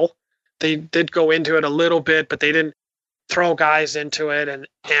well. They did go into it a little bit, but they didn't throw guys into it, and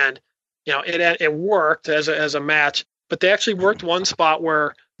it worked as a match. But they actually worked one spot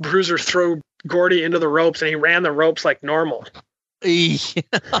where Bruiser threw Gordy into the ropes, and he ran the ropes like normal, which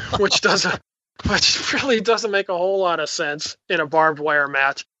really doesn't make a whole lot of sense in a barbed wire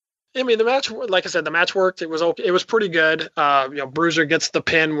match. I mean, the match, like I said, the match worked. It was okay. It was pretty good. Bruiser gets the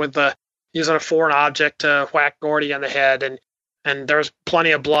pin with using a foreign object to whack Gordy on the head, and there's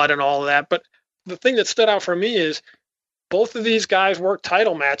plenty of blood and all of that. But the thing that stood out for me is both of these guys worked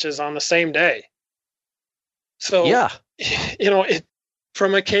title matches on the same day. So, yeah,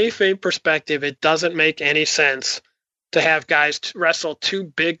 from a kayfabe perspective, it doesn't make any sense to have guys wrestle two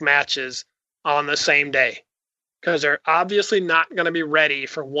big matches on the same day, because they're obviously not going to be ready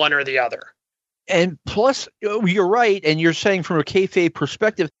for one or the other. And plus, you're right, and you're saying from a kayfabe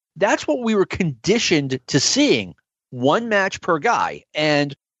perspective, that's what we were conditioned to seeing, one match per guy.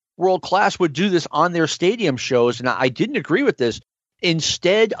 And World Class would do this on their stadium shows, and I didn't agree with this.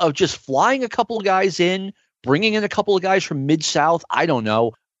 Instead of just flying a couple of guys in, bringing in a couple of guys from Mid-South, I don't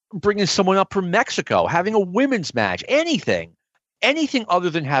know, bringing someone up from Mexico, having a women's match, anything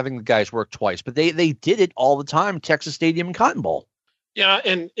other than having the guys work twice. But they did it all the time, Texas Stadium and Cotton Bowl. Yeah,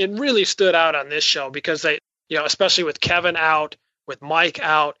 and it really stood out on this show because they, especially with Kevin out, with Mike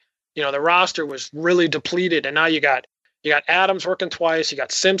out, the roster was really depleted. And now you got Adams working twice, you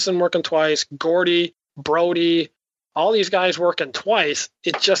got Simpson working twice, Gordy, Brody, all these guys working twice,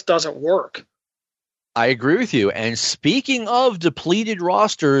 it just doesn't work. I agree with you. And speaking of depleted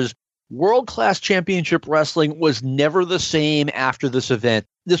rosters, World Class Championship Wrestling was never the same after this event.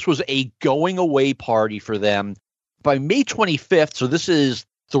 This was a going away party for them. By May 25th, so this is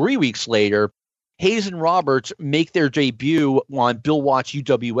 3 weeks later, Hayes and Roberts make their debut on Bill Watts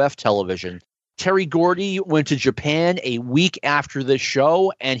UWF television. Terry Gordy went to Japan a week after this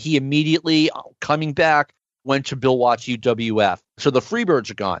show, and he immediately, coming back, went to Bill Watts UWF. So the Freebirds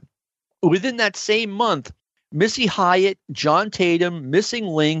are gone. Within that same month, Missy Hyatt, John Tatum, Missing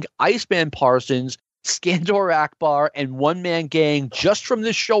Link, Iceman Parsons, Skandor Akbar, and One Man Gang, just from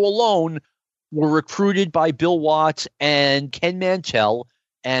this show alone, were recruited by Bill Watts and Ken Mantell,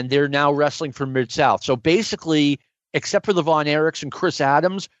 and they're now wrestling for Mid-South. So basically, except for the Von Erichs and Chris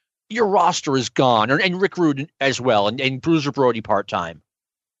Adams, your roster is gone, and Rick Rude as well, and Bruiser Brody part-time.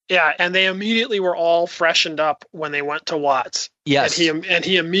 Yeah, and they immediately were all freshened up when they went to Watts. Yes. And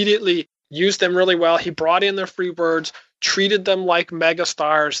he immediately used them really well. He brought in the Freebirds, treated them like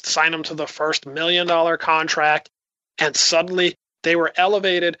megastars, signed them to the first $1 million contract, and suddenly they were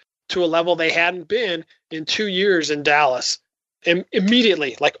elevated to a level they hadn't been in 2 years in Dallas.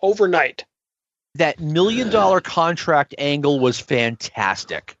 Immediately, like overnight. That $1 million contract angle was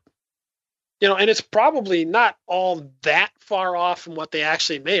fantastic. And it's probably not all that far off from what they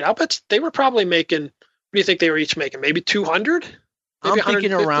actually made. I'll bet they were probably making, what do you think they were each making? Maybe 200? I'm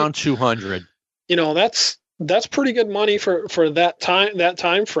thinking around 200. That's pretty good money for that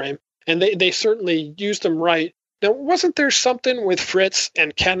time frame. And they certainly used them right. Now, wasn't there something with Fritz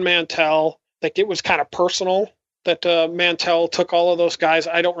and Ken Mantell, like it was kind of personal that Mantell took all of those guys?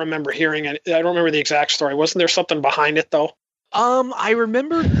 I don't remember hearing it. I don't remember the exact story. Wasn't there something behind it, though? I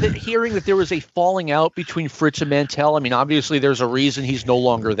remember hearing that there was a falling out between Fritz and Mantell. I mean, obviously, there's a reason he's no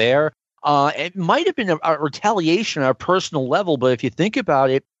longer there. It might have been a retaliation on a personal level, but if you think about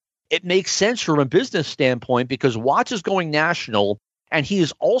it, it makes sense from a business standpoint because Watts is going national, and he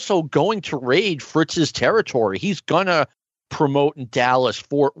is also going to raid Fritz's territory. He's going to promote in Dallas,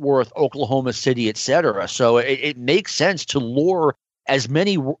 Fort Worth, Oklahoma City, etc. So it makes sense to lure as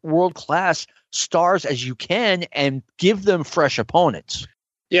many world-class stars as you can and give them fresh opponents.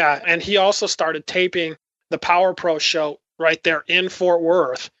 Yeah, and he also started taping the Power Pro show right there in Fort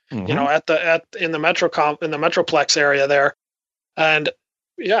Worth, in the Metroplex area there. And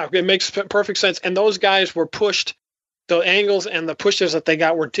yeah, it makes perfect sense. And those guys were pushed, the angles and the pushes that they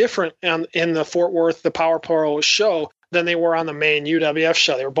got were different in the Fort Worth, the Power Pro show than they were on the main UWF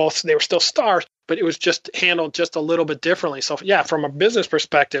show. They were still stars, but it was just handled just a little bit differently. So yeah, from a business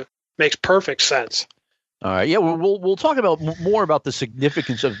perspective, makes perfect sense. All right. Yeah, we'll talk about more about the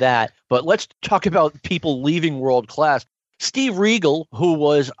significance of that, but let's talk about people leaving World Class. Steve Regal, who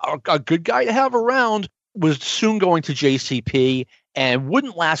was a good guy to have around, was soon going to JCP and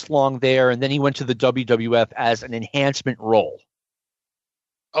wouldn't last long there, and then he went to the WWF as an enhancement role.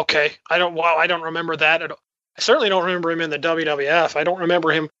 Okay. I don't remember that at all. I certainly don't remember him in the WWF. I don't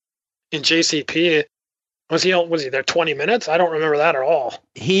remember him in JCP. Was he there 20 minutes? I don't remember that at all.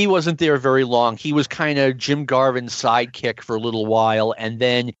 He wasn't there very long. He was kind of Jim Garvin's sidekick for a little while, and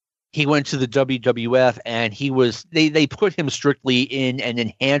then he went to the WWF, and they put him strictly in an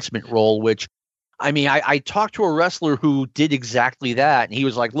enhancement role, which, I mean, I talked to a wrestler who did exactly that, and he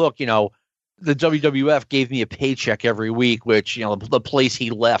was like, look, the WWF gave me a paycheck every week, which, the place he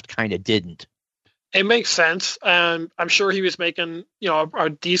left kind of didn't. It makes sense. I'm sure he was making, a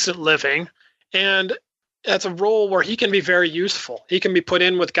decent living, and that's a role where he can be very useful. He can be put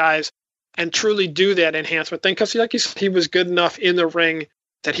in with guys and truly do that enhancement thing because, like he was good enough in the ring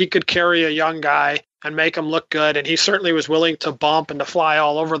that he could carry a young guy and make him look good, and he certainly was willing to bump and to fly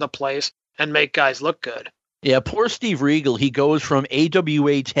all over the place and make guys look good. Yeah, poor Steve Regal. He goes from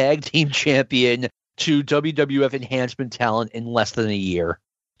AWA Tag Team Champion to WWF Enhancement Talent in less than a year.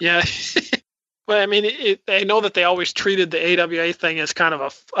 Yeah. Well, I mean, I know that they always treated the AWA thing as kind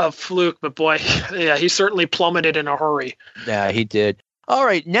of a fluke, but boy, yeah, he certainly plummeted in a hurry. Yeah, he did. All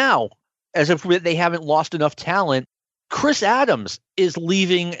right, now, as if they haven't lost enough talent, Chris Adams is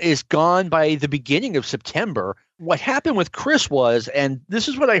gone by the beginning of September. What happened with Chris was, and this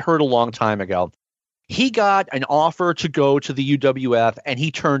is what I heard a long time ago, he got an offer to go to the UWF, and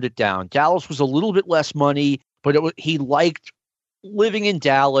he turned it down. Dallas was a little bit less money, but he liked living in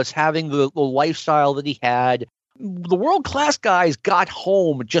Dallas, having the lifestyle that he had. The world-class guys got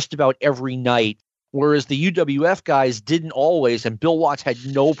home just about every night, whereas the UWF guys didn't always, and Bill Watts had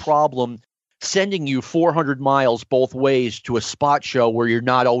no problem sending you 400 miles both ways to a spot show where you're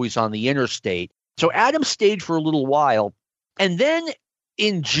not always on the interstate. So Adams stayed for a little while, and then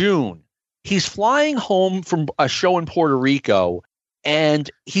in June, He's flying home from a show in Puerto Rico, and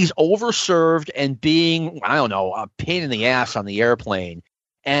he's overserved and being, I don't know, a pain in the ass on the airplane.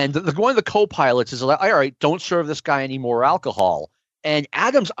 And one of the co-pilots is like, all right, don't serve this guy any more alcohol. And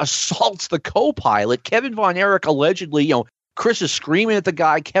Adams assaults the co-pilot. Kevin Von Erich allegedly, Chris is screaming at the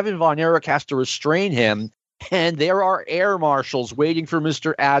guy. Kevin Von Erich has to restrain him. And there are air marshals waiting for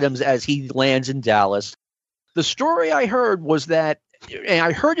Mr. Adams as he lands in Dallas. The story I heard was that, and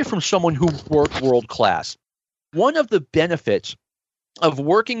I heard it from someone who worked world class. One of the benefits of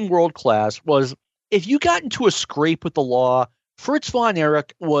working world class was if you got into a scrape with the law, Fritz Von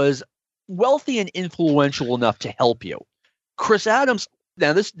Erich was wealthy and influential enough to help you. Chris Adams,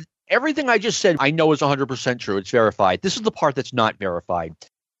 now everything I just said I know is 100% true. It's verified. This is the part that's not verified.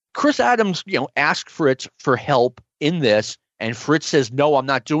 Chris Adams, asked Fritz for help in this, and Fritz says, no, I'm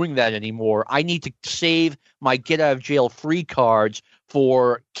not doing that anymore. I need to save my get out of jail free cards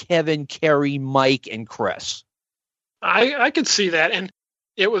for Kevin, Kerry, Mike, and Chris. I could see that. And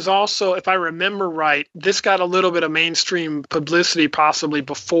it was also, if I remember right, this got a little bit of mainstream publicity possibly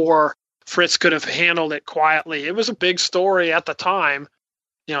before Fritz could have handled it quietly. It was a big story at the time,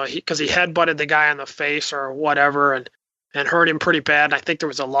 because he headbutted the guy in the face or whatever and hurt him pretty bad. And I think there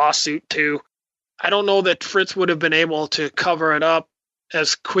was a lawsuit too. I don't know that Fritz would have been able to cover it up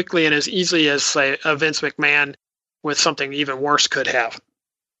as quickly and as easily as, say, a Vince McMahon with something even worse could have.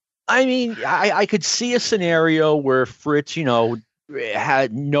 I mean, I could see a scenario where Fritz,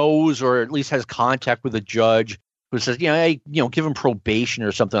 knows or at least has contact with a judge who says, hey, give him probation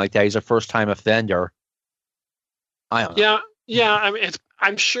or something like that. He's a first-time offender. I don't know. Yeah. I mean,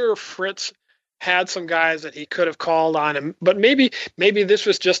 I'm sure Fritz had some guys that he could have called on him, but maybe this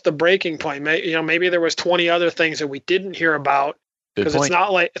was just the breaking point. Maybe there was 20 other things that we didn't hear about, because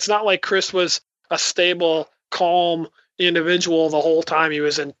it's not like Chris was a stable, calm individual the whole time he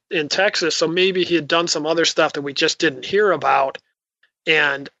was in Texas. So maybe he had done some other stuff that we just didn't hear about,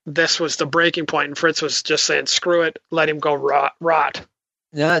 and this was the breaking point. And Fritz was just saying, "Screw it, let him go rot."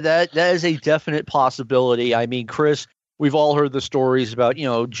 Yeah, that is a definite possibility. I mean, Chris. We've all heard the stories about,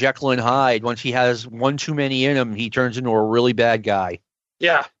 Jekyll and Hyde. Once he has one too many in him, he turns into a really bad guy.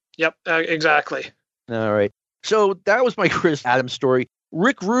 Yeah. Yep. Exactly. All right. So that was my Chris Adams story.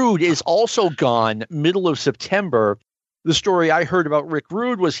 Rick Rude is also gone middle of September. The story I heard about Rick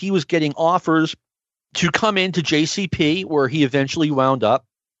Rude was he was getting offers to come into JCP, where he eventually wound up.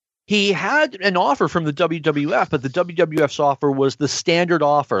 He had an offer from the WWF, but the WWF's offer was the standard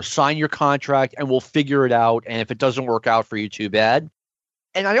offer. Sign your contract and we'll figure it out. And if it doesn't work out for you, too bad.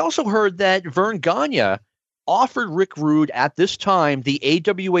 And I also heard that Vern Gagne offered Rick Rude at this time the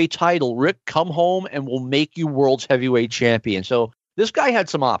AWA title. Rick, come home and we'll make you world's heavyweight champion. So this guy had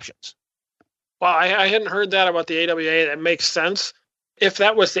some options. Well, I hadn't heard that about the AWA. That makes sense. If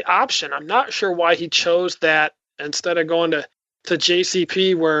that was the option, I'm not sure why he chose that instead of going to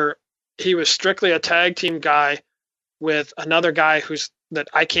JCP, where he was strictly a tag team guy with another guy that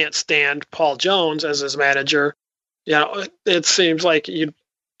I can't stand, Paul Jones, as his manager. It seems like to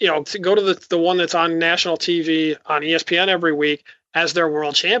go to the one that's on national TV on ESPN every week as their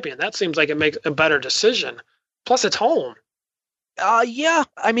world champion. That seems like it makes a better decision. Plus, it's home. Yeah.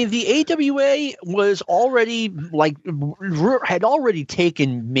 I mean, the AWA was already had already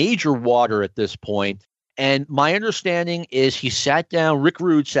taken major water at this point. And my understanding is Rick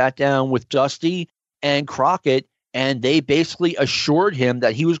Rude sat down with Dusty and Crockett, and they basically assured him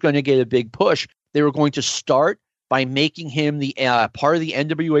that he was going to get a big push. They were going to start by making him the part of the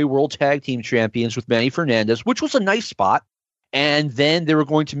NWA World Tag Team Champions with Manny Fernandez, which was a nice spot. And then they were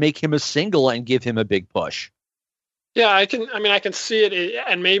going to make him a single and give him a big push. Yeah, I can see it.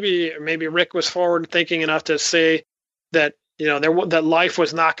 And maybe Rick was forward thinking enough to say that, that life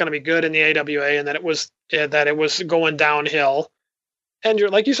was not going to be good in the AWA, and that it was going downhill. And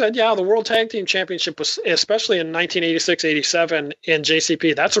like you said, the World Tag Team Championship was, especially in 1986-87 in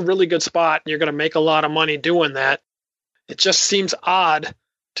JCP, that's a really good spot, and you're going to make a lot of money doing that. It just seems odd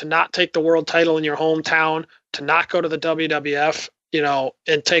to not take the world title in your hometown, to not go to the WWF,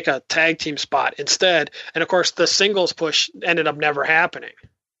 and take a tag team spot instead. And of course, the singles push ended up never happening.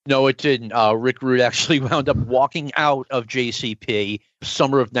 No, it didn't. Rick Rude actually wound up walking out of JCP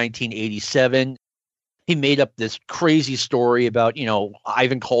summer of 1987. He made up this crazy story about,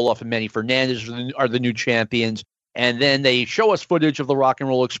 Ivan Koloff and Manny Fernandez are the new champions. And then they show us footage of the Rock and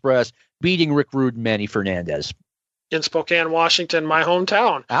Roll Express beating Rick Rude and Manny Fernandez. In Spokane, Washington, my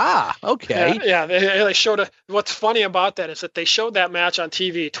hometown. Ah, okay. Yeah, they showed what's funny about that is that they showed that match on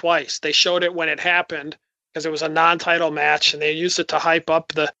TV twice. They showed it when it happened, because it was a non-title match, and they used it to hype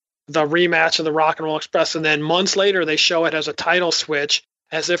up the rematch of the Rock and Roll Express. And then months later, they show it as a title switch,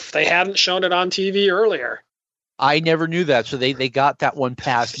 as if they hadn't shown it on TV earlier. I never knew that, so they got that one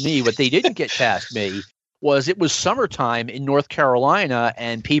past me. What they didn't get past me was it was summertime in North Carolina,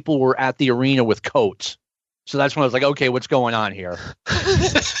 and people were at the arena with coats. So that's when I was like, okay, what's going on here?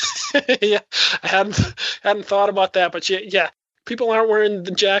 Yeah, I hadn't thought about that, but yeah, people aren't wearing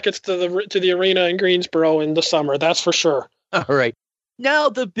the jackets to the arena in Greensboro in the summer. That's for sure. All right. Now,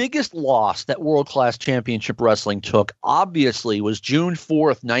 the biggest loss that World Class Championship Wrestling took, obviously, was June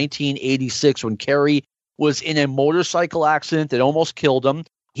 4th, 1986, when Kerry was in a motorcycle accident that almost killed him.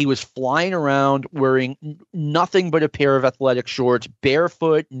 He was flying around wearing nothing but a pair of athletic shorts,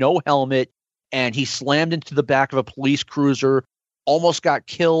 barefoot, no helmet, and he slammed into the back of a police cruiser, almost got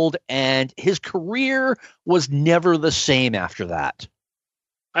killed, and his career was never the same after that.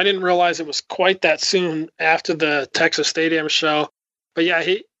 I didn't realize it was quite that soon after the Texas Stadium show. But yeah,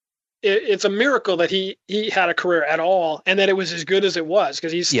 it's a miracle that he had a career at all, and that it was as good as it was,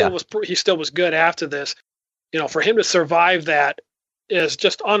 because he still was good after this. You know, for him to survive that is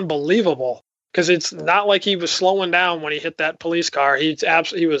just unbelievable, because it's not like he was slowing down when he hit that police car. He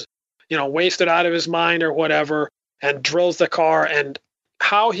was, wasted out of his mind or whatever, and drills the car. And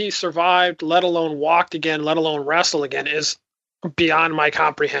how he survived, let alone walked again, let alone wrestle again, is beyond my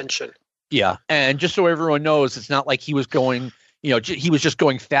comprehension. Yeah, and just so everyone knows, it's not like he was going. He was just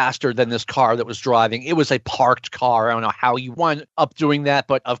going faster than this car that was driving. It was a parked car. I don't know how you wound up doing that,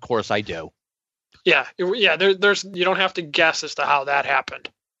 but of course I do. Yeah. There's you don't have to guess as to how that happened.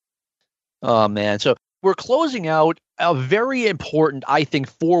 Oh man, so we're closing out a very important, I think,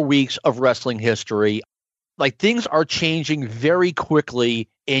 4 weeks of wrestling history. Like, things are changing very quickly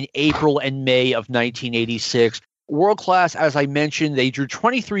in April and May of 1986. World Class, as I mentioned, they drew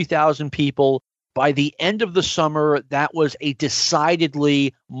 23,000 people. By the end of the summer, that was a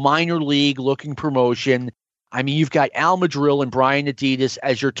decidedly minor league looking promotion. I mean, you've got Al Madrill and Brian Adidas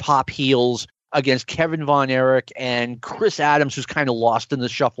as your top heels against Kevin Von Erich and Chris Adams, who's kind of lost in the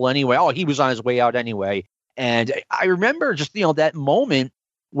shuffle anyway. Oh, he was on his way out anyway. And I remember just, that moment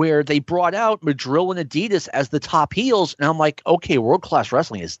where they brought out Madrill and Adidas as the top heels. And I'm like, okay, World Class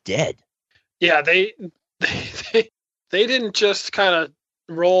Wrestling is dead. Yeah, they didn't just kind of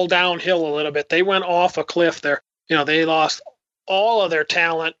roll downhill a little bit. They went off a cliff there. They lost all of their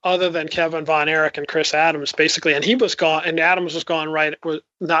talent other than Kevin Von Erich and Chris Adams, basically. And he was gone, and Adams was gone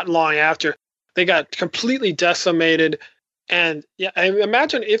not long after. They got completely decimated. And yeah, I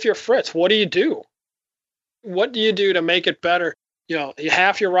imagine if you're Fritz, what do you do? What do you do to make it better?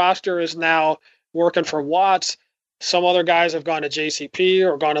 Half your roster is now working for Watts. Some other guys have gone to JCP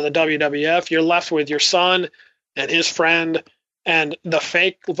or gone to the WWF. You're left with your son and his friend. And the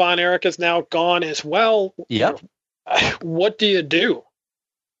fake Von Erich is now gone as well. Yeah. What do you do?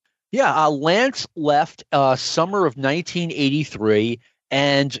 Yeah, Lance left summer of 1983.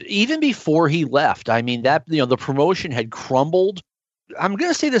 And even before he left, I mean, that the promotion had crumbled. I'm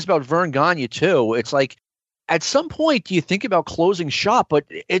going to say this about Verne Gagne, too. It's like, at some point, do you think about closing shop? But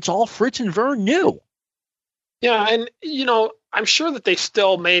it's all Fritz and Verne knew. Yeah, and, I'm sure that they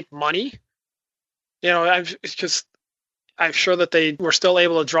still made money. I'm sure that they were still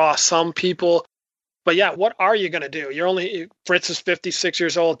able to draw some people. But yeah, what are you going to do? Fritz is 56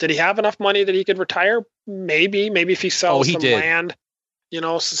 years old. Did he have enough money that he could retire? Maybe if he sells land,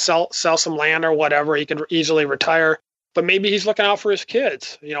 sell some land or whatever, he could easily retire. But maybe he's looking out for his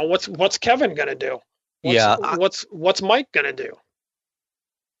kids. What's Kevin going to do? What's Mike going to do?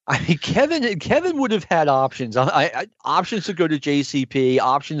 I mean, Kevin would have had options. Options to go to JCP,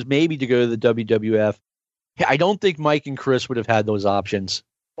 options maybe to go to the WWF. I don't think Mike and Chris would have had those options.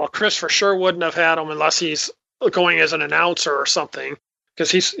 Well, Chris for sure wouldn't have had them unless he's going as an announcer or something,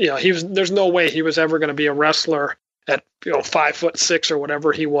 because there's no way he was ever going to be a wrestler at 5'6" or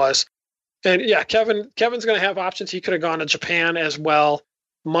whatever he was. And yeah, Kevin's going to have options. He could have gone to Japan as well.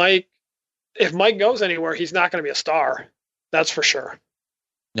 If Mike goes anywhere, he's not going to be a star. That's for sure.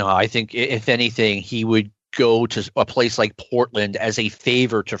 No, I think if anything, he would go to a place like Portland as a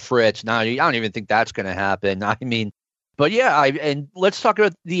favor to Fritz. Now, I don't even think that's going to happen. I mean, but yeah, and let's talk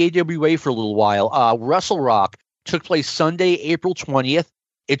about the AWA for a little while. Wrestle Rock took place Sunday, April 20th.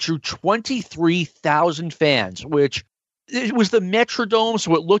 It drew 23,000 fans, which it was the Metrodome,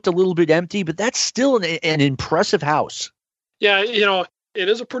 so it looked a little bit empty, but that's still an impressive house. Yeah, it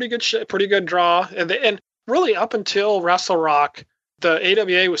is a pretty good draw, and really up until Wrestle Rock, the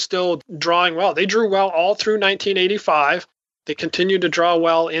AWA was still drawing well. They drew well all through 1985. They continued to draw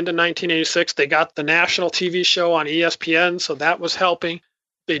well into 1986. They got the national TV show on ESPN, so that was helping.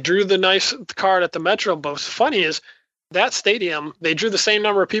 They drew the nice card at the Metro. But what's funny is that stadium, they drew the same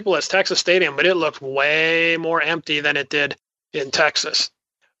number of people as Texas Stadium, but it looked way more empty than it did in Texas.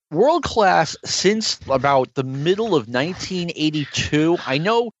 World Class, since about the middle of 1982, I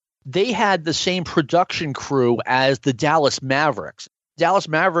know they had the same production crew as the Dallas Mavericks. Dallas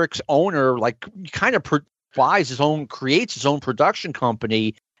Mavericks owner, like, kind of creates his own production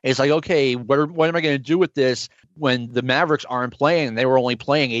company. It's like, okay, what am I going to do with this when the Mavericks aren't playing? They were only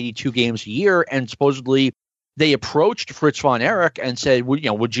playing 82 games a year, and supposedly they approached Fritz von Erich and said,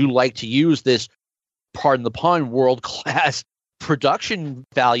 would you like to use this, pardon the pun, world-class production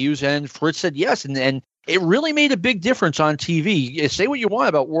values? And Fritz said yes, and it really made a big difference on TV. Say what you want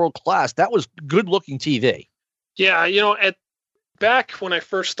about World Class, that was good-looking TV. Yeah, back when I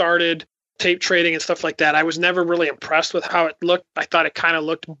first started tape trading and stuff like that, I was never really impressed with how it looked. I thought it kind of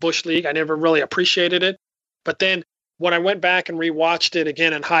looked Bush League. I never really appreciated it. But then when I went back and rewatched it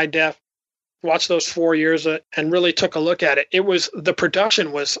again in high def, watched those 4 years and really took a look at it, the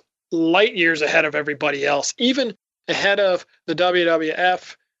production was light years ahead of everybody else, even ahead of the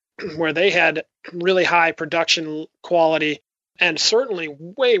WWF, where they had really high production quality, and certainly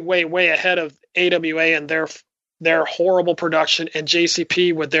way, way, way ahead of AWA and their horrible production, and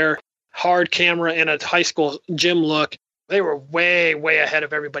JCP with their hard camera in a high school gym look. They were way, way ahead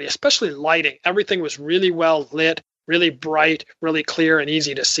of everybody, especially lighting. Everything was really well lit, really bright, really clear, and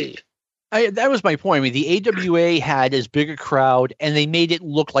easy to see. That was my point. I mean, the AWA had as big a crowd, and they made it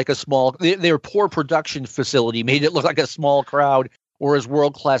look like their poor production facility made it look like a small crowd, whereas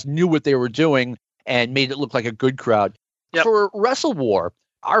World Class knew what they were doing and made it look like a good crowd. Yep. For Wrestle War,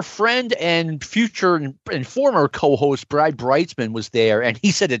 our friend and future and former co-host Brad Breitzman was there, and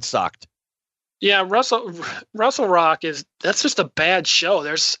he said it sucked. Yeah, Wrestle Rock that's just a bad show.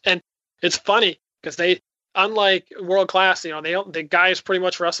 And it's funny because unlike World Class, the guys pretty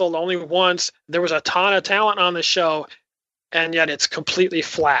much wrestled only once. There was a ton of talent on the show, and yet it's completely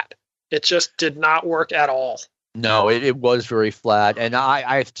flat. It just did not work at all. No, it was very flat, and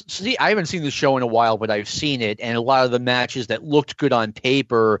I haven't seen the show in a while, but I've seen it, and a lot of the matches that looked good on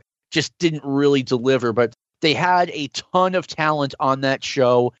paper just didn't really deliver. But they had a ton of talent on that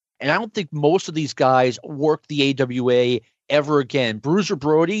show, and I don't think most of these guys worked the AWA ever again. Bruiser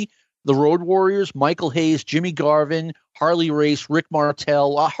Brody, the Road Warriors, Michael Hayes, Jimmy Garvin, Harley Race, Rick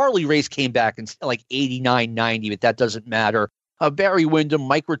Martel. Harley Race came back in like 89, 90, but that doesn't matter. Barry Windham,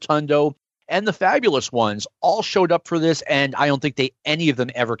 Mike Rotundo, and the Fabulous Ones all showed up for this, and I don't think any of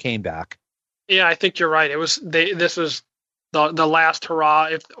them ever came back. Yeah, I think you're right. This was the last hurrah,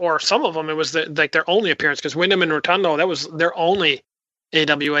 or some of them it was their only appearance, because Windham and Rotundo, that was their only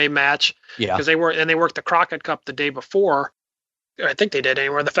AWA match. Yeah, because they worked the Crockett Cup the day before. I think they did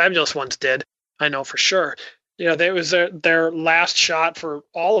anywhere. The Fabulous Ones did. I know for sure. That was their last shot for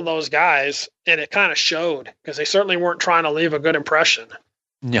all of those guys, and it kind of showed because they certainly weren't trying to leave a good impression.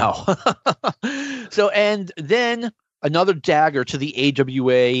 No. So, and then another dagger to the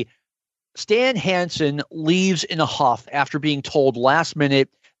AWA. Stan Hansen leaves in a huff after being told last minute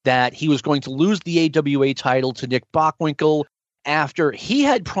that he was going to lose the AWA title to Nick Bockwinkel after he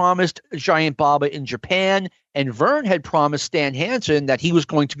had promised Giant Baba in Japan, and Verne had promised Stan Hansen that he was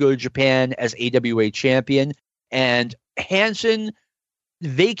going to go to Japan as AWA champion. And Hansen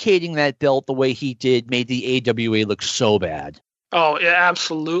vacating that belt the way he did made the AWA look so bad. Oh, yeah,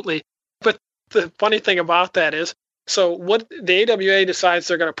 absolutely. But the funny thing about that is, so what the AWA decides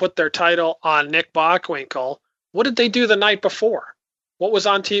they're going to put their title on Nick Bockwinkel. What did they do the night before? What was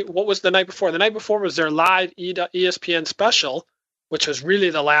on TV? What was the night before? The night before was their live ESPN special, which was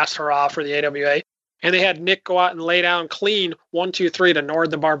really the last hurrah for the AWA. And they had Nick go out and lay down clean 1, 2, 3 to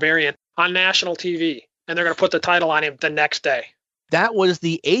Nord the Barbarian on national TV. And they're going to put the title on him the next day. That was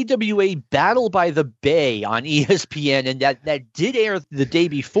the AWA Battle by the Bay on ESPN, and that did air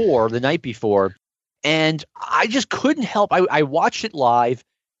the night before, and I just couldn't help. I watched it live,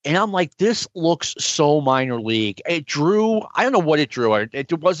 and I'm like, this looks so minor league. It drew, I don't know what it drew.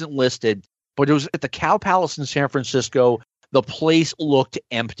 It wasn't listed, but it was at the Cow Palace in San Francisco. The place looked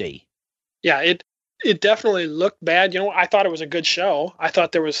empty. Yeah, it definitely looked bad. I thought it was a good show. I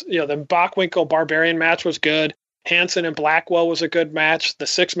thought there was, the Bockwinkel Barbarian match was good. Hansen and Blackwell was a good match. The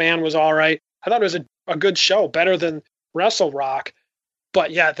 6-man was all right. I thought it was a good show, better than Wrestle Rock.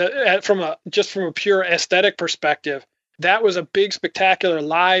 But yeah, from a pure aesthetic perspective, that was a big, spectacular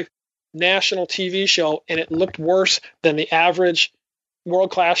live national TV show, and it looked worse than the average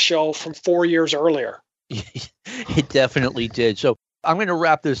world-class show from 4 years earlier. It definitely did. So I'm going to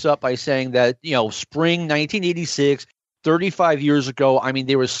wrap this up by saying that, spring 1986, 35 years ago, I mean,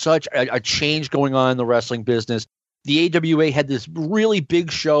 there was such a change going on in the wrestling business. The AWA had this really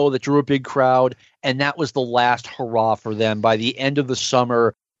big show that drew a big crowd, and that was the last hurrah for them. By the end of the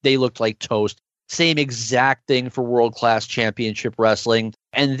summer, they looked like toast. Same exact thing for World Class Championship Wrestling.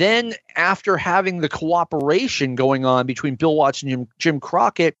 And then after having the cooperation going on between Bill Watts and Jim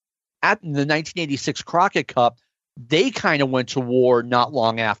Crockett at the 1986 Crockett Cup, they kind of went to war not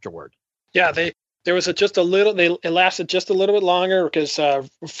long afterward. Yeah, there was it lasted just a little bit longer because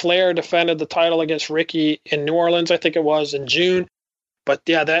Flair defended the title against Ricky in New Orleans, I think it was, in June. But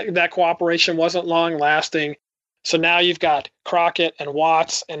yeah, that cooperation wasn't long lasting. So now you've got Crockett and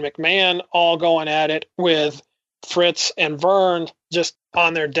Watts and McMahon all going at it with Fritz and Verne just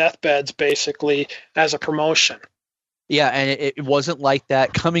on their deathbeds, basically, as a promotion. Yeah, and it wasn't like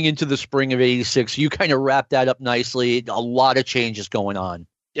that. Coming into the spring of '86, you kind of wrapped that up nicely. A lot of changes going on.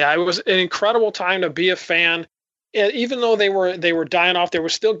 Yeah, it was an incredible time to be a fan. Even though they were dying off, they were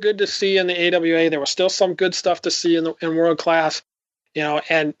still good to see in the AWA. There was still some good stuff to see in World Class,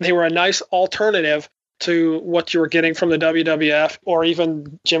 and they were a nice alternative to what you were getting from the WWF or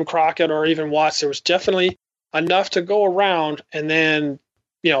even Jim Crockett or even Watts. There was definitely enough to go around, and then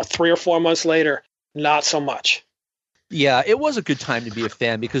 3 or 4 months later, not so much. Yeah, it was a good time to be a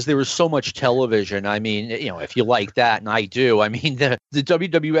fan because there was so much television. I mean, if you like that, and I do, I mean, the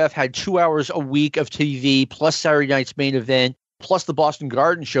WWF had 2 hours a week of TV, plus Saturday night's main event, plus the Boston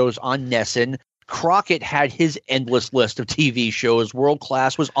Garden shows on Nesson. Crockett had his endless list of TV shows. World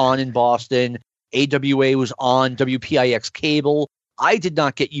Class was on in Boston. AWA was on WPIX cable. I did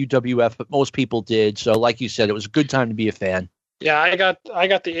not get UWF, but most people did. So like you said, it was a good time to be a fan. Yeah, I got the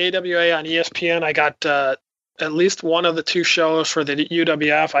AWA on ESPN. I got at least one of the 2 shows for the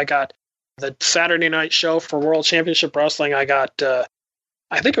UWF. I got the Saturday night show for World Championship Wrestling. I got,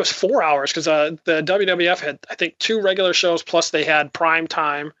 I think it was 4 hours because the WWF had, I think, 2 regular shows plus they had prime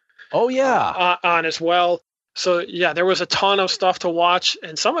time. Oh, yeah. On as well. So, yeah, there was a ton of stuff to watch,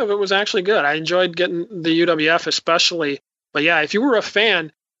 and some of it was actually good. I enjoyed getting the UWF especially. But, yeah, if you were a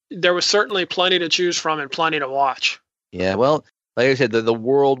fan, there was certainly plenty to choose from and plenty to watch. Yeah, well, like I said, the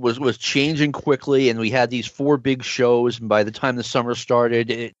world was changing quickly, and we had these 4 big shows, and by the time the summer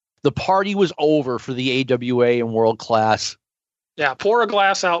started, the party was over for the AWA and World Class. Yeah, pour a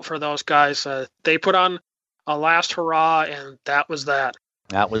glass out for those guys. They put on a last hurrah, and that was that.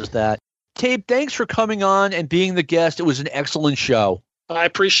 That was that. Tape, thanks for coming on and being the guest. It was an excellent show. I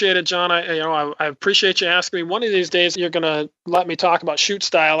appreciate it, John. I appreciate you asking me. One of these days, you're going to let me talk about shoot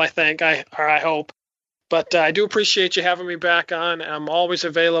style, I think, I hope. But I do appreciate you having me back on. I'm always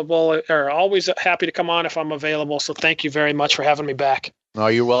available, or always happy to come on if I'm available. So thank you very much for having me back. Oh,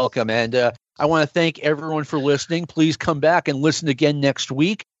 you're welcome. And I want to thank everyone for listening. Please come back and listen again next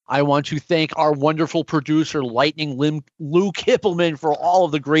week. I want to thank our wonderful producer, Lightning Lou Kippelman, for all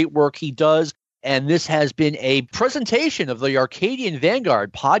of the great work he does. And this has been a presentation of the Arcadian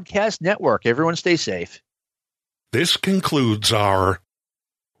Vanguard Podcast Network. Everyone stay safe. This concludes our...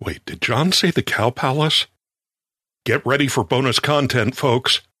 Wait, did John say the Cow Palace? Get ready for bonus content,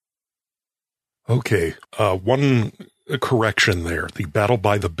 folks. Okay, one correction there. The Battle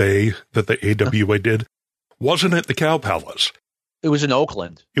by the Bay that the AWA did wasn't at the Cow Palace. It was in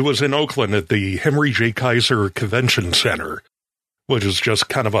Oakland. It was in Oakland at the Henry J. Kaiser Convention Center, which is just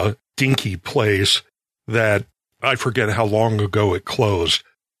kind of a dinky place that I forget how long ago it closed.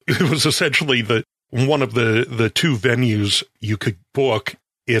 It was essentially one of the 2 venues you could book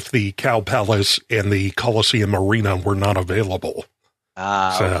if the Cow Palace and the Coliseum Arena were not available.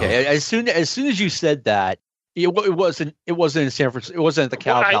 Okay. As soon as you said that, it wasn't in San Francisco. It wasn't at the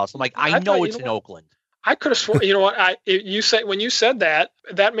Cow Palace. I'm like, I know it's in Oakland. I could have sworn. You know what? When you said that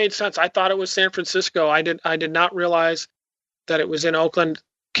made sense. I thought it was San Francisco. I did not realize that it was in Oakland.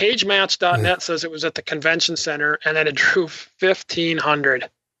 CageMatch.net says it was at the convention center, and then it drew 1,500.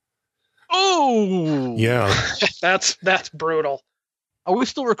 Oh, yeah. That's brutal. Are we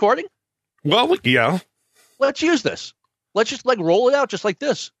still recording? Well, yeah. Let's use this. Let's just roll it out just like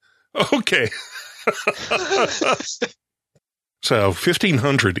this. Okay. So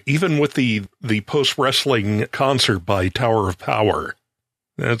 1,500, even with the post-wrestling concert by Tower of Power.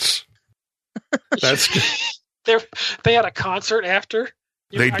 That's they had a concert after?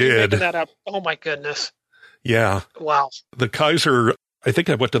 They did. That up? Oh my goodness. Yeah. Wow. The Kaiser, I think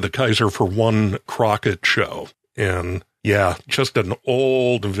I went to the Kaiser for one Crockett show, and yeah, just an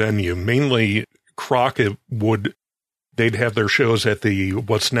old venue. Mainly Crockett they'd have their shows at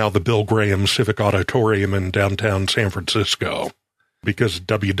what's now the Bill Graham Civic Auditorium in downtown San Francisco, because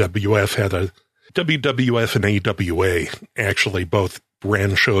WWF and AWA actually both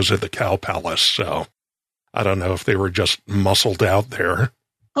ran shows at the Cow Palace. So I don't know if they were just muscled out there.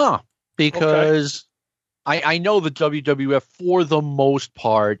 Huh. Because I know the WWF, for the most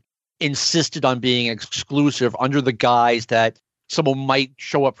part, insisted on being exclusive under the guise that someone might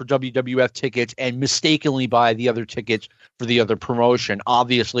show up for WWF tickets and mistakenly buy the other tickets for the other promotion.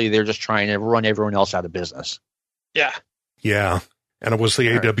 Obviously, they're just trying to run everyone else out of business. Yeah. Yeah. And it was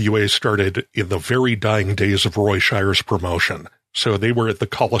the AWA started in the very dying days of Roy Shire's promotion. So they were at the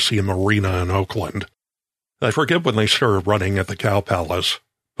Coliseum Arena in Oakland. I forget when they started running at the Cow Palace,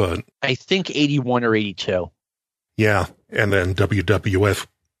 but I think 81 or 82. yeah. And then WWF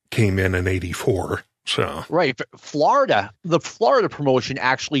came in 84. So Right. Florida, the Florida promotion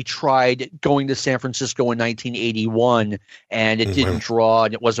actually tried going to San Francisco in 1981, and it didn't draw,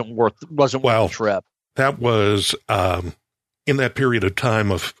 and it wasn't worth the trip. That was in that period of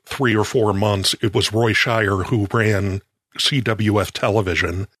time of 3 or 4 months. It was Roy Shire who ran CWF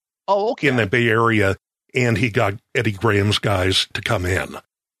television in the Bay Area, and he got Eddie Graham's guys to come in.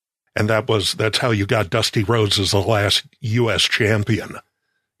 And that's how you got Dusty Rhodes as the last U.S. champion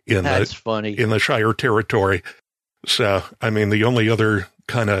in the Shire territory. So, I mean, the only other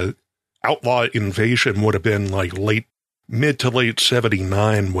kind of outlaw invasion would have been like mid to late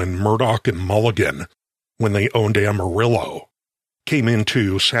 79 when Murdoch and Mulligan, when they owned Amarillo, came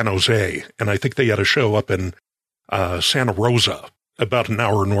into San Jose. And I think they had a show up in Santa Rosa, about an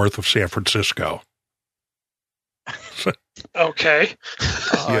hour north of San Francisco. Okay.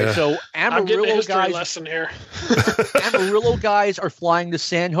 All right, so I'm getting a Amarillo history lesson here. Amarillo guys are flying to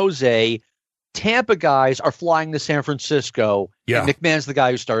San Jose. Tampa guys are flying to San Francisco. Yeah. And McMahon's the guy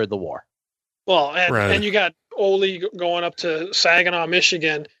who started the war. Well, and you got Ole going up to Saginaw,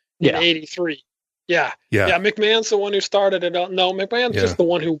 Michigan in 83. Yeah. McMahon's the one who started it. No, McMahon's just the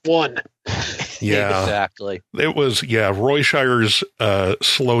one who won. Yeah, exactly. It was, Roy Shire's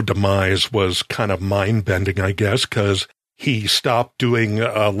slow demise was kind of mind-bending, I guess, because he stopped doing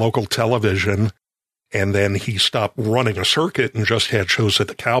local television, and then he stopped running a circuit and just had shows at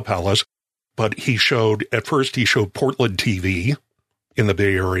the Cow Palace. But at first he showed Portland TV in the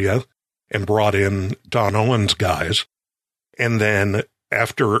Bay Area and brought in Don Owens guys. And then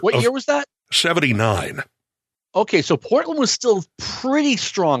after... What year was that? 79. Okay, so Portland was still pretty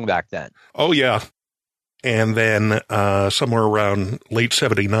strong back then. Oh, yeah. And then somewhere around late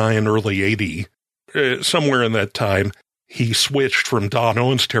 79, early 80, somewhere in that time, he switched from Don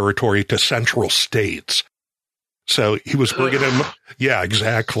Owens territory to Central States. So he was bringing him... Yeah,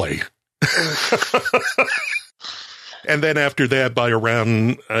 exactly. And then after that, by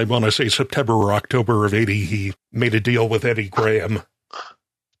around, I want to say September or October of 80, he made a deal with Eddie Graham.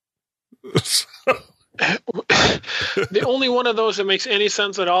 The only one of those that makes any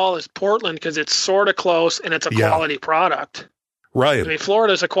sense at all is Portland, because it's sort of close and it's a quality product. Right. I mean,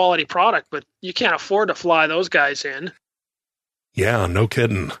 Florida's a quality product, but you can't afford to fly those guys in. Yeah, no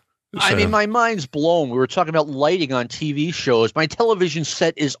kidding. I mean, my mind's blown. We were talking about lighting on TV shows. My television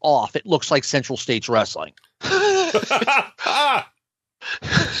set is off. It looks like Central States Wrestling.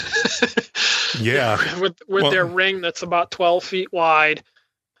 Yeah. With their ring that's about 12 feet wide.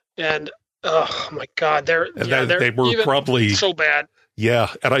 And, oh, my God. They were probably so bad.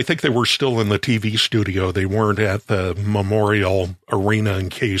 Yeah, and I think they were still in the TV studio. They weren't at the Memorial Arena in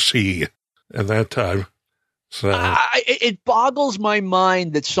KC at that time. So it boggles my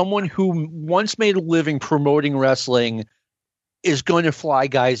mind that someone who once made a living promoting wrestling is going to fly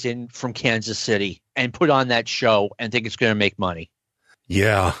guys in from Kansas City and put on that show and think it's going to make money.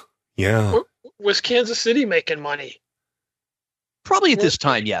 Yeah. Was Kansas City making money? Probably at this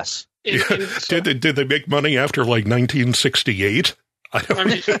time, yes. Did they make money after like 1968? It's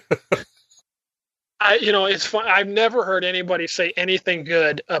fun. I've never heard anybody say anything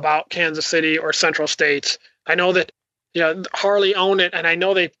good about Kansas City or Central States. I know that, Harley owned it, and I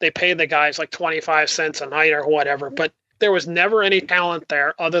know they pay the guys like 25 cents a night or whatever, but there was never any talent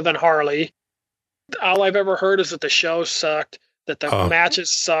there other than Harley. All I've ever heard is that the show sucked, that the matches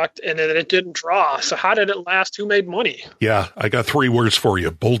sucked, and that it didn't draw. So how did it last? Who made money? Yeah, I got 3 words for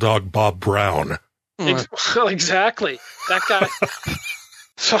you. Bulldog Bob Brown. Well, exactly. That guy...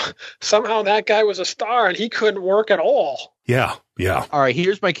 So somehow that guy was a star and he couldn't work at all. Yeah. All right,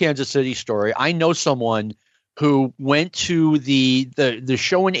 here's my Kansas City story. I know someone who went to the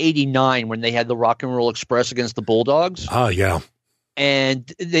show in 89 when they had the Rock and Roll Express against the Bulldogs. Yeah.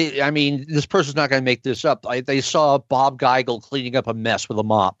 And this person's not going to make this up. They saw Bob Geigel cleaning up a mess with a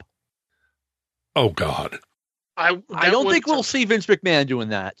mop. Oh, God. I don't think we'll see Vince McMahon doing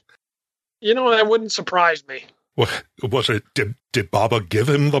that. That wouldn't surprise me. What was it? Did Baba give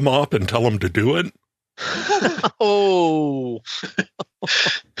him the mop and tell him to do it? Oh.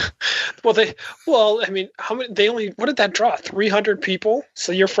 How many? What did that draw? 300 people.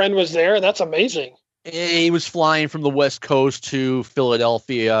 So your friend was there. That's amazing. He was flying from the West Coast to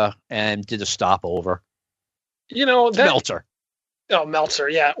Philadelphia and did a stopover. That Meltzer. Oh, Meltzer,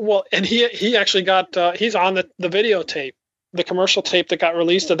 yeah. Well, and he actually got he's on the videotape, the commercial tape that got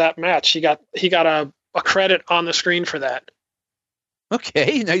released of that match. He got a credit on the screen for that.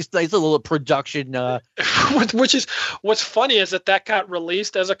 Okay, nice little production. Which is what's funny is that got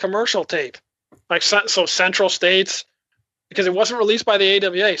released as a commercial tape, like so Central States, because it wasn't released by the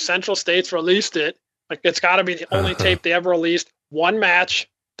AWA. Central States released it. Like it's got to be the only tape they ever released. One match,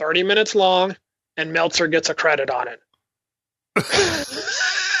 30 minutes long, and Meltzer gets a credit on it.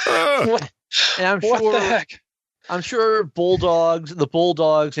 What the heck? I'm sure the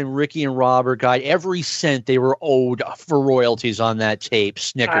Bulldogs and Ricky and Robert got every cent they were owed for royalties on that tape.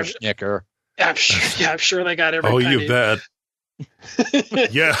 Snicker. I'm sure they got every penny. You bet.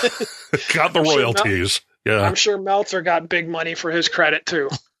 Yeah, got the royalties. Yeah, I'm sure Meltzer got big money for his credit too.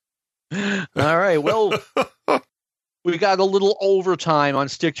 All right, well, we got a little overtime on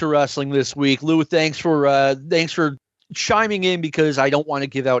Stick to Wrestling this week. Lou, thanks for chiming in because I don't want to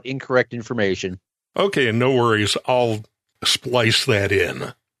give out incorrect information. Okay, and no worries. I'll splice that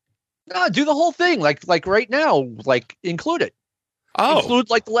in. No, do the whole thing, like right now, like include it. Oh. Include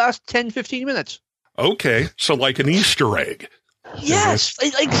like the last 10, 15 minutes. Okay, so like an Easter egg. Yes,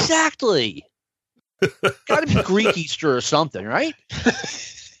 exactly. Got to be Greek Easter or something, right?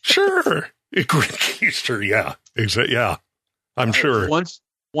 Sure. Greek Easter, yeah. Yeah, I'm sure.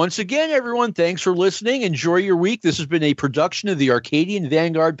 Once again, everyone, thanks for listening. Enjoy your week. This has been a production of the Arcadian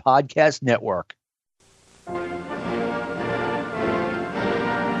Vanguard Podcast Network.